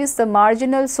externalities, the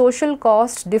marginal social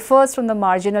cost differs from the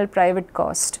marginal private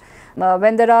cost.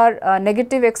 When there are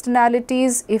negative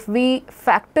externalities, if we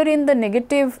factor in the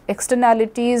negative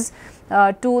externalities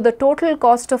to the total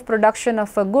cost of production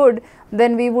of a good,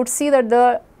 then we would see that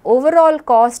the overall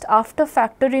cost after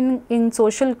factoring in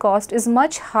social cost is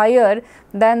much higher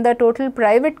than the total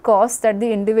private cost that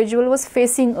the individual was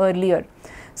facing earlier.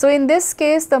 So, in this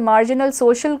case the marginal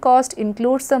social cost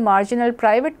includes the marginal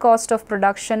private cost of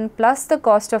production plus the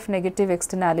cost of negative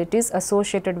externalities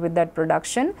associated with that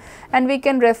production, and we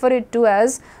can refer it to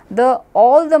as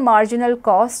all the marginal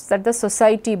costs that the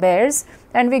society bears,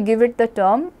 and we give it the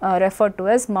term referred to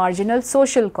as marginal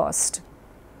social cost.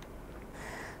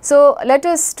 So, let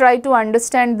us try to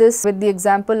understand this with the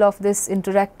example of this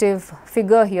interactive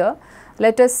figure here.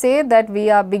 Let us say that we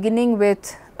are beginning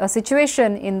with a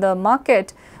situation in the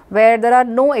market where there are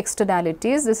no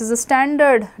externalities. This is a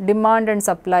standard demand and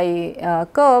supply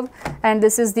curve, and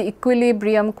this is the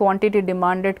equilibrium quantity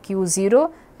demanded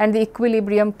Q0 and the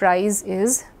equilibrium price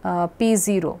is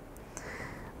P0.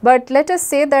 But let us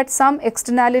say that some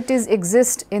externalities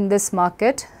exist in this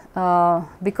market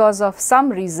because of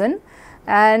some reason,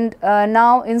 and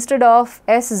now instead of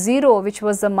S0, which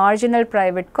was the marginal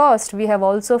private cost, we have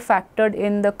also factored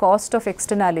in the cost of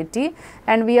externality,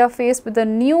 and we are faced with a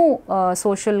new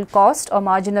social cost or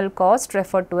marginal cost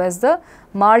referred to as the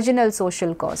marginal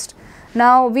social cost.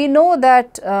 Now, we know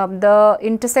that the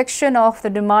intersection of the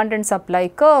demand and supply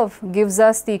curve gives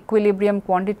us the equilibrium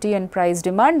quantity and price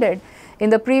demanded. In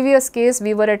the previous case,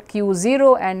 we were at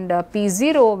Q0 and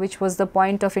P0, which was the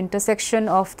point of intersection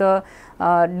of the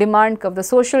demand curve, the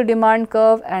social demand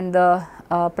curve and the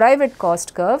private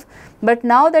cost curve. But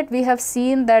now that we have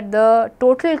seen that the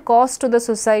total cost to the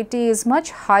society is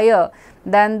much higher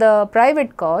than the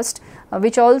private cost,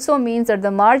 which also means that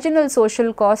the marginal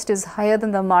social cost is higher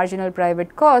than the marginal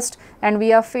private cost, and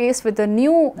we are faced with a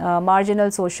new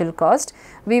marginal social cost,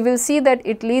 we will see that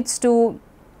it leads to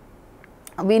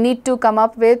we need to come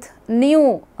up with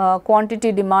new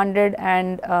quantity demanded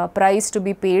and price to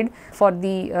be paid for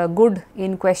the good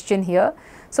in question here.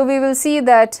 So, we will see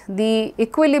that the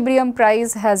equilibrium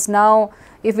price has now,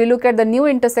 if we look at the new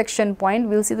intersection point,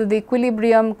 we will see that the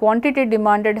equilibrium quantity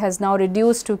demanded has now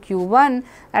reduced to Q1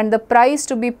 and the price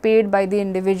to be paid by the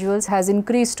individuals has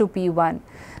increased to P1.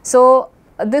 So,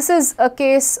 this is a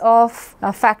case of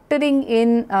factoring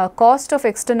in cost of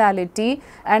externality,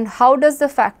 and how does the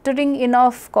factoring in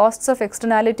of costs of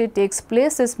externality takes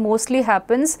place? This mostly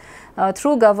happens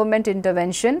through government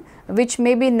intervention, which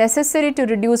may be necessary to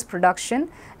reduce production.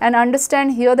 And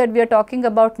understand here that we are talking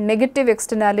about negative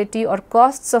externality or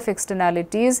costs of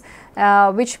externalities,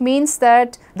 which means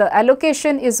that the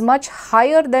allocation is much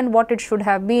higher than what it should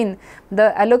have been.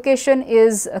 The allocation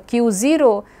is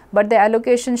Q0, but the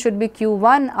allocation should be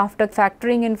Q1 after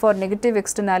factoring in for negative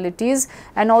externalities,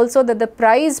 and also that the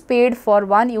price paid for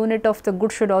 1 unit of the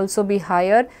good should also be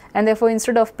higher, and therefore,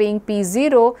 instead of paying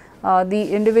P0,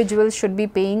 the individuals should be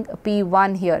paying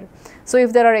P1 here. So,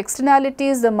 if there are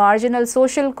externalities, the marginal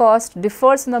social cost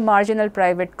differs from the marginal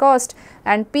private cost,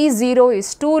 and P0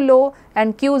 is too low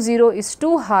and Q0 is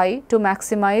too high to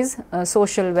maximize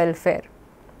social welfare.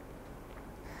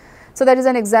 So, that is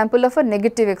an example of a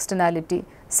negative externality.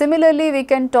 Similarly, we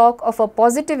can talk of a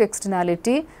positive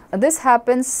externality. This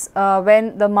happens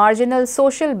when the marginal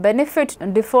social benefit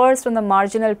differs from the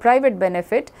marginal private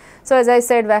benefit. So, as I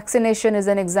said, vaccination is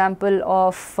an example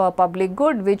of public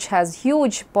good which has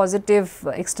huge positive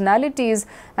externalities,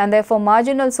 and therefore,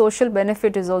 marginal social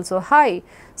benefit is also high.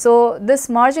 So, this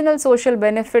marginal social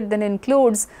benefit then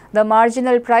includes the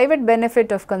marginal private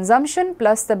benefit of consumption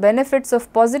plus the benefits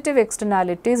of positive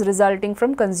externalities resulting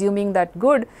from consuming that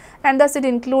good, and thus it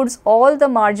includes all the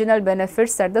marginal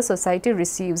benefits that the society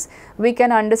receives. We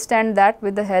can understand that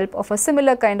with the help of a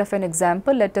similar kind of an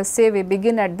example. Let us say we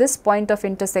begin at this point of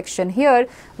intersection here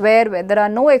where there are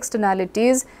no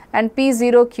externalities, and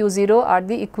P0, Q0 are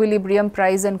the equilibrium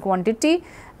price and quantity.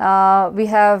 We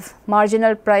have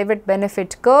marginal private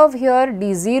benefit curve here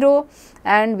D0,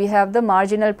 and we have the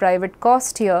marginal private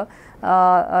cost here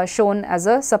shown as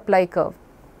a supply curve.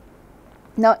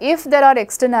 Now, if there are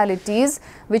externalities,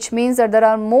 which means that there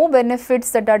are more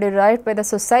benefits that are derived by the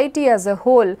society as a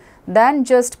whole than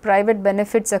just private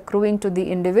benefits accruing to the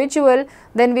individual,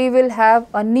 then we will have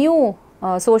a new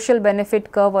social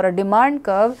benefit curve or a demand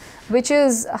curve, which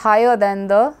is higher than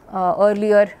the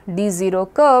earlier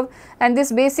D0 curve, and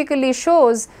this basically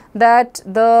shows that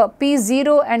the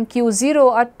P0 and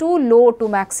Q0 are too low to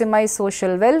maximize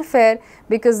social welfare,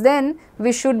 because then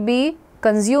we should be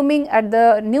consuming at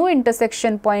the new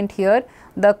intersection point here.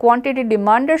 The quantity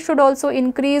demanded should also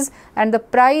increase and the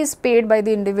price paid by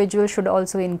the individual should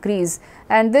also increase,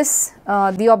 and this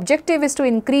the objective is to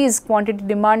increase quantity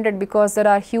demanded because there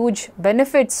are huge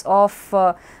benefits of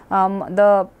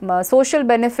the social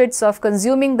benefits of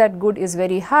consuming that good is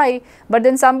very high, but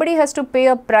then somebody has to pay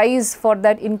a price for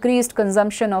that increased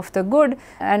consumption of the good,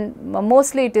 and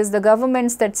mostly it is the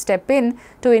governments that step in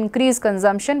to increase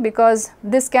consumption, because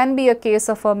this can be a case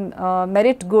of a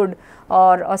merit good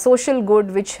or a social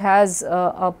good which has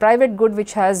a private good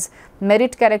which has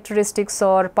merit characteristics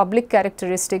or public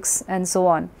characteristics and so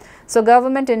on. So,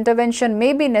 government intervention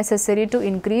may be necessary to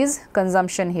increase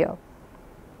consumption here.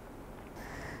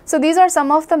 So, these are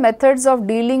some of the methods of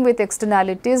dealing with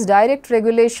externalities. Direct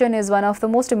regulation is one of the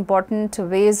most important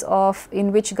ways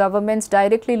in which governments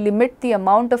directly limit the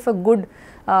amount of a good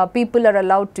people are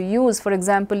allowed to use. For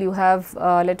example, you have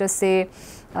let us say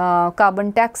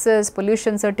carbon taxes,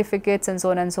 pollution certificates and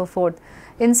so on and so forth.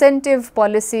 Incentive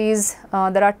policies,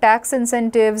 there are tax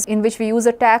incentives in which we use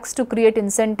a tax to create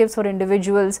incentives for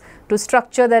individuals to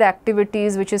structure their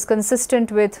activities which is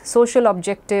consistent with social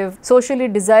objective, socially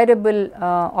desirable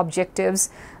objectives.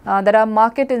 There are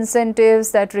market incentives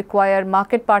that require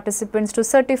market participants to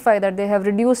certify that they have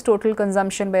reduced total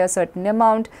consumption by a certain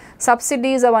amount.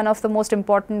 Subsidies are one of the most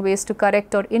important ways to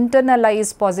correct or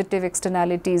internalize positive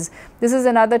externalities. This is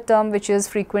another term which is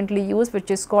frequently used,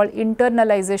 which is called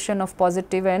internalization of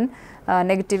positive and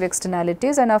negative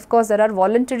externalities, and of course, there are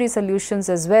voluntary solutions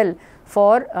as well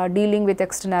for dealing with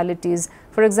externalities.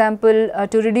 For example,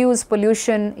 to reduce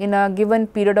pollution in a given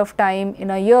period of time in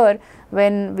a year,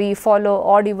 when we follow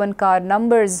odd even car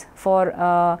numbers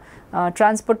for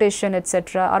transportation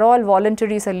etc., are all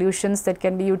voluntary solutions that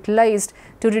can be utilized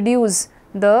to reduce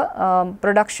the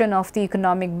production of the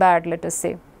economic bad, let us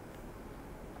say.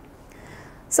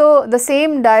 So, the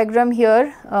same diagram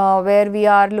here where we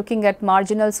are looking at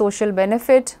marginal social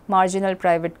benefit, marginal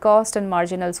private cost and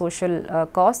marginal social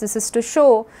cost. This is to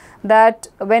show that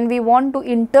when we want to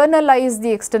internalize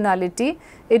the externality,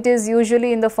 it is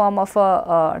usually in the form of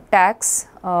a tax.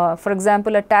 For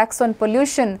example, a tax on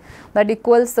pollution that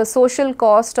equals the social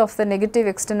cost of the negative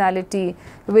externality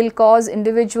will cause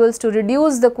individuals to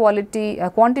reduce the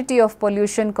quantity of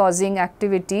pollution causing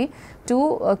activity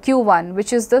to Q1,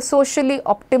 which is the socially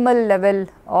optimal level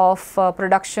of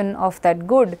production of that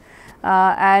good,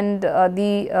 and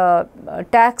the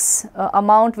tax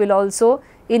amount will also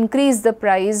increase the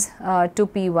price to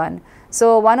P1.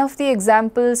 So, one of the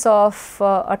examples of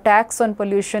a tax on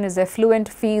pollution is effluent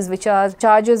fees, which are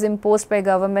charges imposed by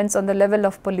governments on the level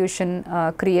of pollution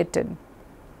created.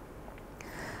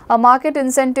 A market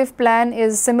incentive plan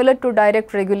is similar to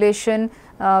direct regulation,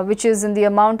 which is in the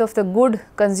amount of the good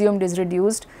consumed is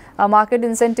reduced. A market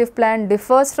incentive plan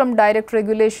differs from direct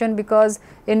regulation because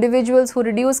individuals who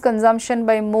reduce consumption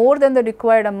by more than the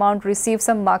required amount receive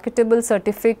some marketable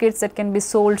certificates that can be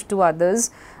sold to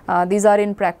others. These are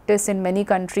in practice in many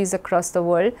countries across the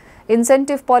world.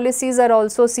 Incentive policies are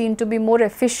also seen to be more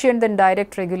efficient than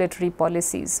direct regulatory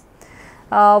policies.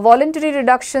 Voluntary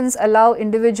reductions allow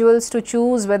individuals to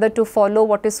choose whether to follow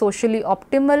what is socially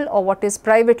optimal or what is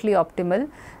privately optimal,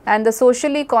 and the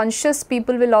socially conscious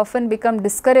people will often become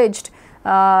discouraged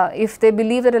if they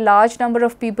believe that a large number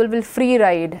of people will free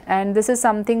ride, and this is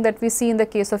something that we see in the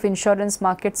case of insurance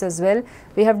markets as well.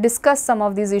 We have discussed some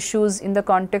of these issues in the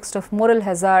context of moral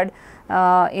hazard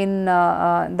in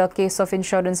the case of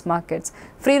insurance markets.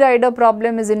 Free rider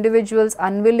problem is individuals'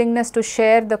 unwillingness to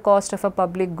share the cost of a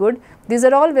public good. These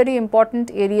are all very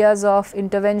important areas of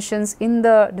interventions in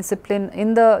the discipline,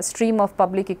 in the stream of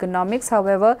public economics.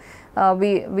 However,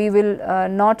 we will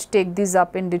not take these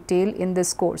up in detail in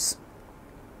this course.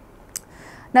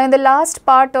 Now, in the last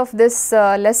part of this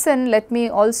lesson, let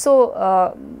us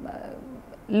also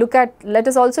look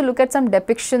at some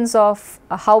depictions of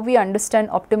how we understand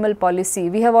optimal policy.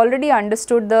 We have already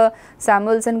understood the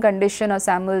Samuelson condition or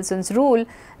Samuelson's rule,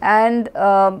 and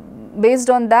based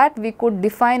on that we could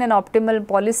define an optimal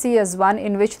policy as one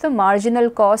in which the marginal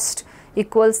cost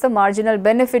equals the marginal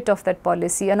benefit of that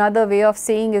policy. Another way of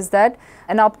saying is that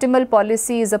an optimal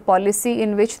policy is a policy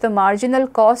in which the marginal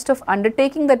cost of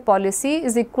undertaking that policy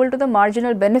is equal to the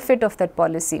marginal benefit of that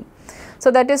policy. So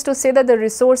that is to say that the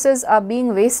resources are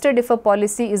being wasted if a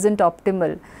policy isn't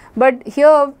optimal. But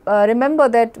here remember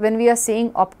that when we are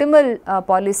saying optimal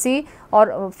policy,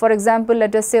 or for example,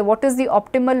 let us say what is the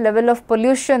optimal level of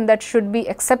pollution that should be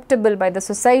acceptable by the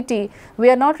society,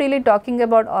 we are not really talking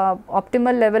about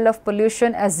optimal level of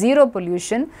pollution as zero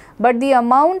pollution, but the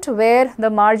amount where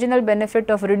the marginal benefit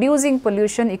of reducing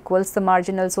pollution equals the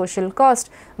marginal social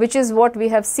cost, which is what we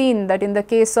have seen that in the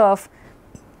case of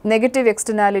negative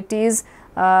externalities,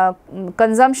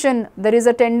 consumption, there is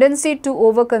a tendency to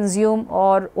overconsume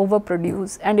or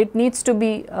overproduce, and it needs to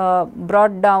be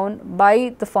brought down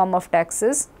by the form of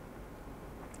taxes.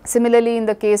 Similarly, in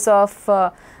the case of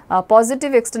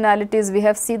positive externalities, we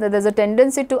have seen that there is a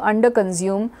tendency to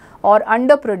underconsume or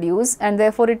underproduce, and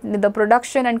therefore the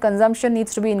production and consumption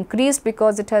needs to be increased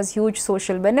because it has huge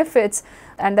social benefits,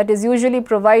 and that is usually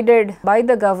provided by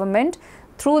the government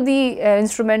through the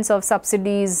instruments of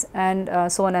subsidies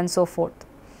and so on and so forth.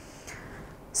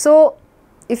 So,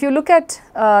 if you look at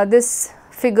this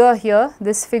figure here,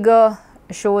 this figure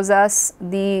shows us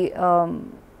the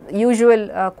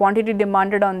usual quantity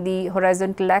demanded on the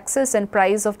horizontal axis and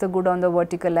price of the good on the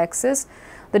vertical axis.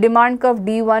 The demand curve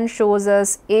D1 shows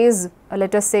us A's,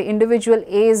 let us say individual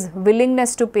A's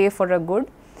willingness to pay for a good.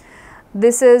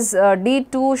 This is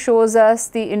D2 shows us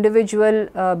the individual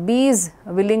B's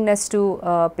willingness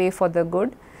to pay for the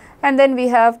good, and then we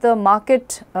have the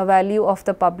market value of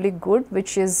the public good,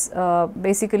 which is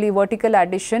basically vertical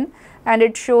addition, and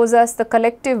it shows us the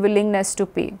collective willingness to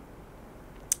pay.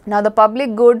 Now, the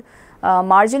public good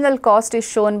marginal cost is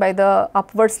shown by the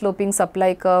upward sloping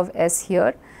supply curve S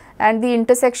here, and the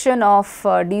intersection of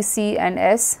DC and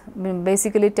S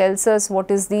basically tells us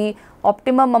what is the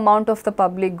optimum amount of the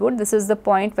public good. This is the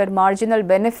point where marginal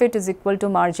benefit is equal to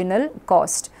marginal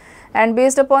cost, and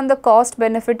based upon the cost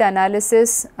benefit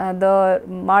analysis, the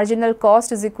marginal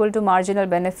cost is equal to marginal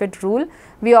benefit rule.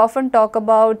 We often talk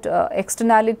about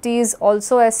externalities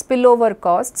also as spillover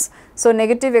costs. So,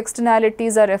 negative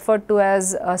externalities are referred to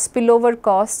as spillover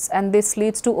costs, and this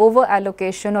leads to over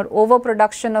allocation or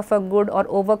overproduction of a good or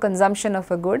over consumption of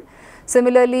a good.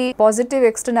 Similarly, positive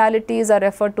externalities are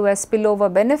referred to as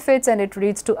spillover benefits, and it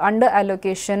leads to under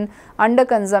allocation, under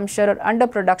consumption or under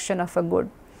production of a good.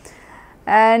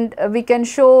 And we can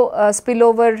show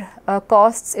spillover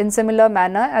costs in similar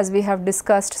manner as we have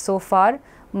discussed so far,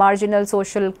 marginal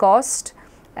social cost,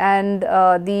 and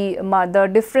the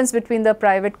difference between the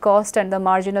private cost and the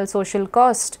marginal social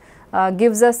cost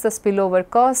gives us the spillover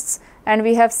costs. And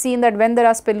we have seen that when there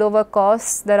are spillover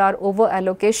costs, there are over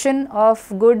allocation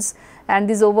of goods, and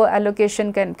this over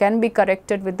allocation can be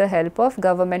corrected with the help of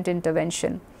government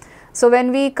intervention. So,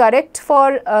 when we correct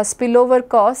for spillover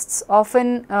costs,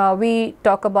 often we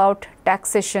talk about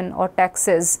taxation or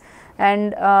taxes,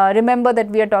 and remember that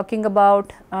we are talking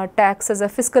about tax as a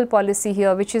fiscal policy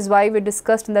here, which is why we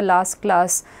discussed in the last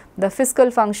class the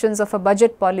fiscal functions of a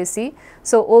budget policy.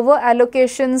 So, over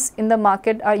allocations in the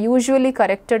market are usually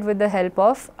corrected with the help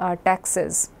of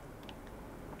taxes.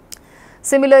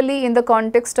 Similarly, in the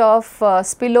context of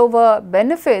spillover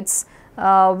benefits,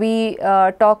 we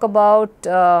talk about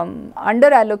under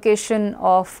allocation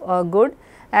of good,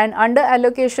 and under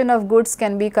allocation of goods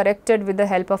can be corrected with the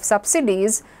help of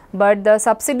subsidies, but the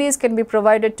subsidies can be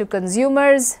provided to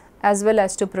consumers as well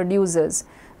as to producers.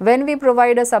 When we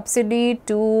provide a subsidy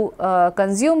to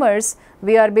consumers,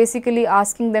 we are basically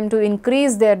asking them to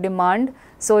increase their demand.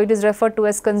 So, it is referred to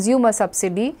as consumer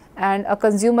subsidy, and a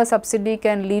consumer subsidy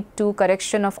can lead to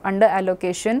correction of under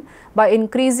allocation by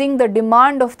increasing the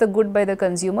demand of the good by the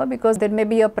consumer, because there may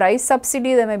be a price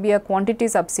subsidy, there may be a quantity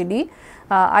subsidy.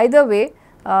 Either way,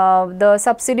 the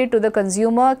subsidy to the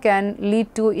consumer can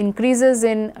lead to increases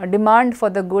in demand for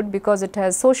the good because it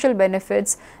has social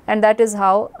benefits, and that is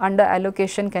how under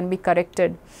allocation can be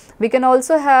corrected. We can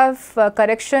also have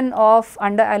correction of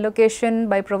under allocation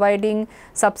by providing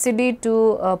subsidy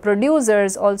to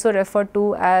producers, also referred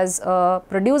to as a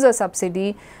producer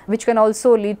subsidy, which can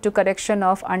also lead to correction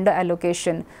of under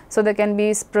allocation. So, there can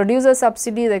be producer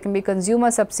subsidy, there can be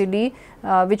consumer subsidy,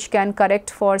 which can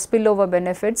correct for spillover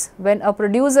benefits. When a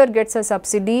producer gets a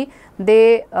subsidy,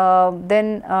 they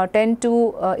then tend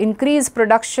to increase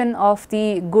production of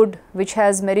the good which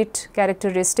has merit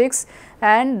characteristics,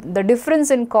 and the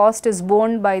difference in cost is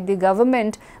borne by the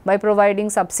government by providing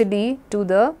subsidy to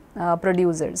the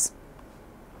producers.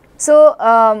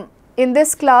 So, in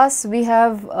this class we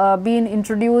have been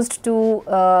introduced to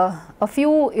a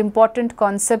few important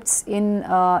concepts in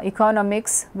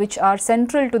economics which are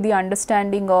central to the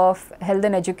understanding of health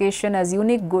and education as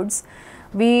unique goods.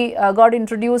 we got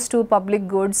introduced to public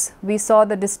goods. We saw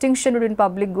the distinction between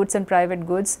public goods and private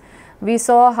goods. We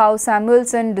saw how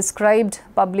Samuelson described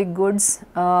public goods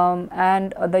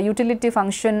and the utility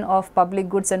function of public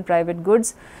goods and private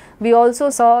goods. We also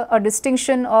saw a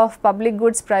distinction of public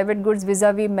goods, private goods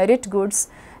vis-a-vis merit goods,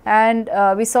 and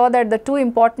we saw that the two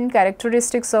important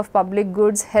characteristics of public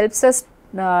goods helps us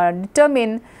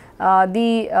determine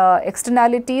the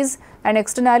externalities, and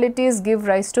externalities give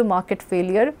rise to market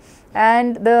failure,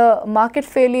 and the market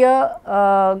failure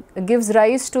gives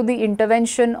rise to the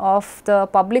intervention of the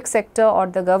public sector or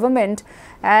the government,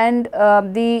 and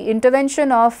the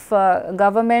intervention of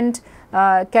government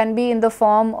can be in the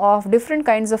form of different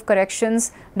kinds of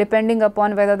corrections depending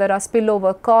upon whether there are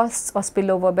spillover costs or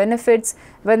spillover benefits.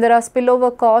 When there are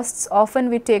spillover costs, often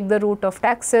we take the route of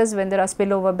taxes. When there are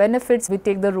spillover benefits, we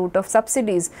take the route of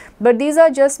subsidies. But these are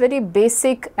just very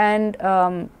basic and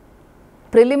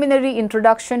preliminary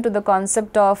introduction to the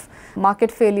concept of market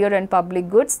failure and public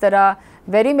goods. There are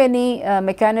very many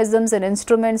mechanisms and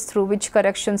instruments through which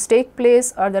corrections take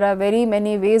place, or there are very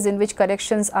many ways in which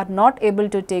corrections are not able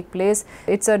to take place.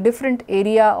 It's a different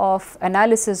area of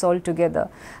analysis altogether.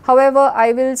 However,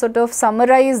 I will sort of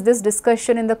summarize this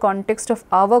discussion in the context of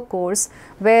our course,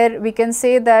 where we can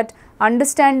say that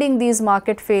understanding these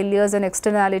market failures and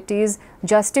externalities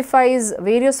justifies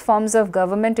various forms of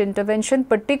government intervention,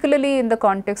 particularly in the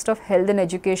context of health and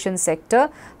education sector.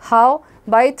 How?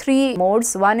 By three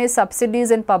modes. One is subsidies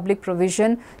and public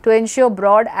provision. To ensure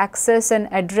broad access and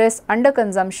address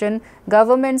underconsumption,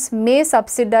 governments may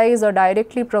subsidize or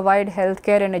directly provide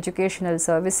healthcare and educational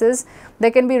services. There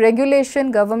can be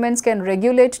regulation. Governments can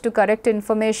regulate to correct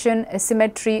information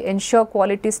asymmetry, ensure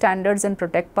quality standards and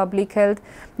protect public health.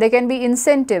 There can be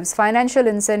incentives, financial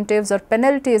incentives or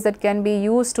penalties that can be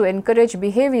used to encourage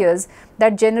behaviors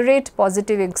that generate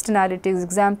positive externalities.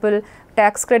 Example,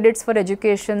 tax credits for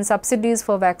education, subsidies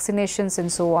for vaccinations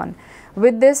and so on.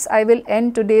 With this, I will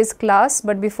end today's class,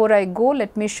 but before I go,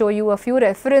 let me show you a few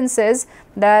references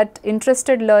that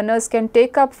interested learners can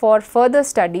take up for further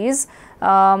studies.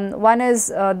 One is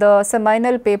the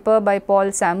seminal paper by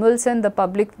Paul Samuelson,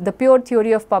 the Pure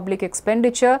Theory of Public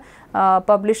Expenditure,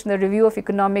 published in the Review of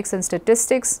Economics and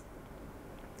Statistics.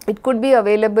 It could be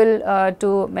available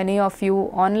to many of you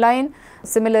online.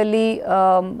 Similarly,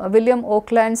 William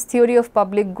Oakland's Theory of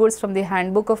Public Goods from the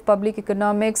Handbook of Public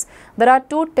Economics. There are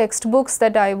two textbooks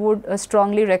that I would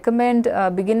strongly recommend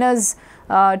beginners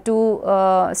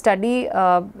to study,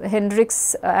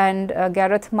 Hendricks and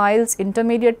Gareth Miles,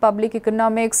 Intermediate Public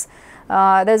Economics.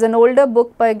 There is an older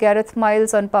book by Gareth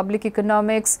Miles on public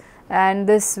economics, and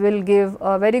this will give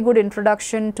a very good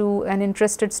introduction to an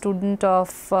interested student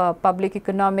of public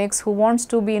economics who wants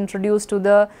to be introduced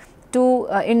to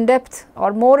in-depth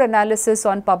or more analysis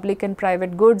on public and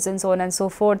private goods and so on and so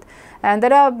forth. And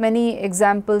there are many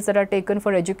examples that are taken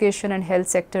for education and health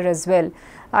sector as well.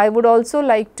 I would also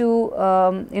like to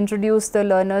introduce the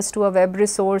learners to a web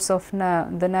resource of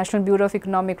the National Bureau of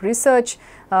Economic Research,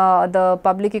 the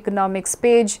public economics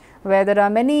page, where there are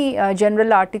many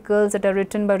general articles that are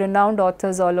written by renowned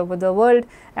authors all over the world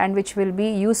and which will be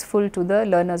useful to the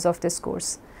learners of this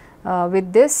course.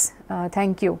 With this,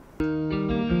 thank you.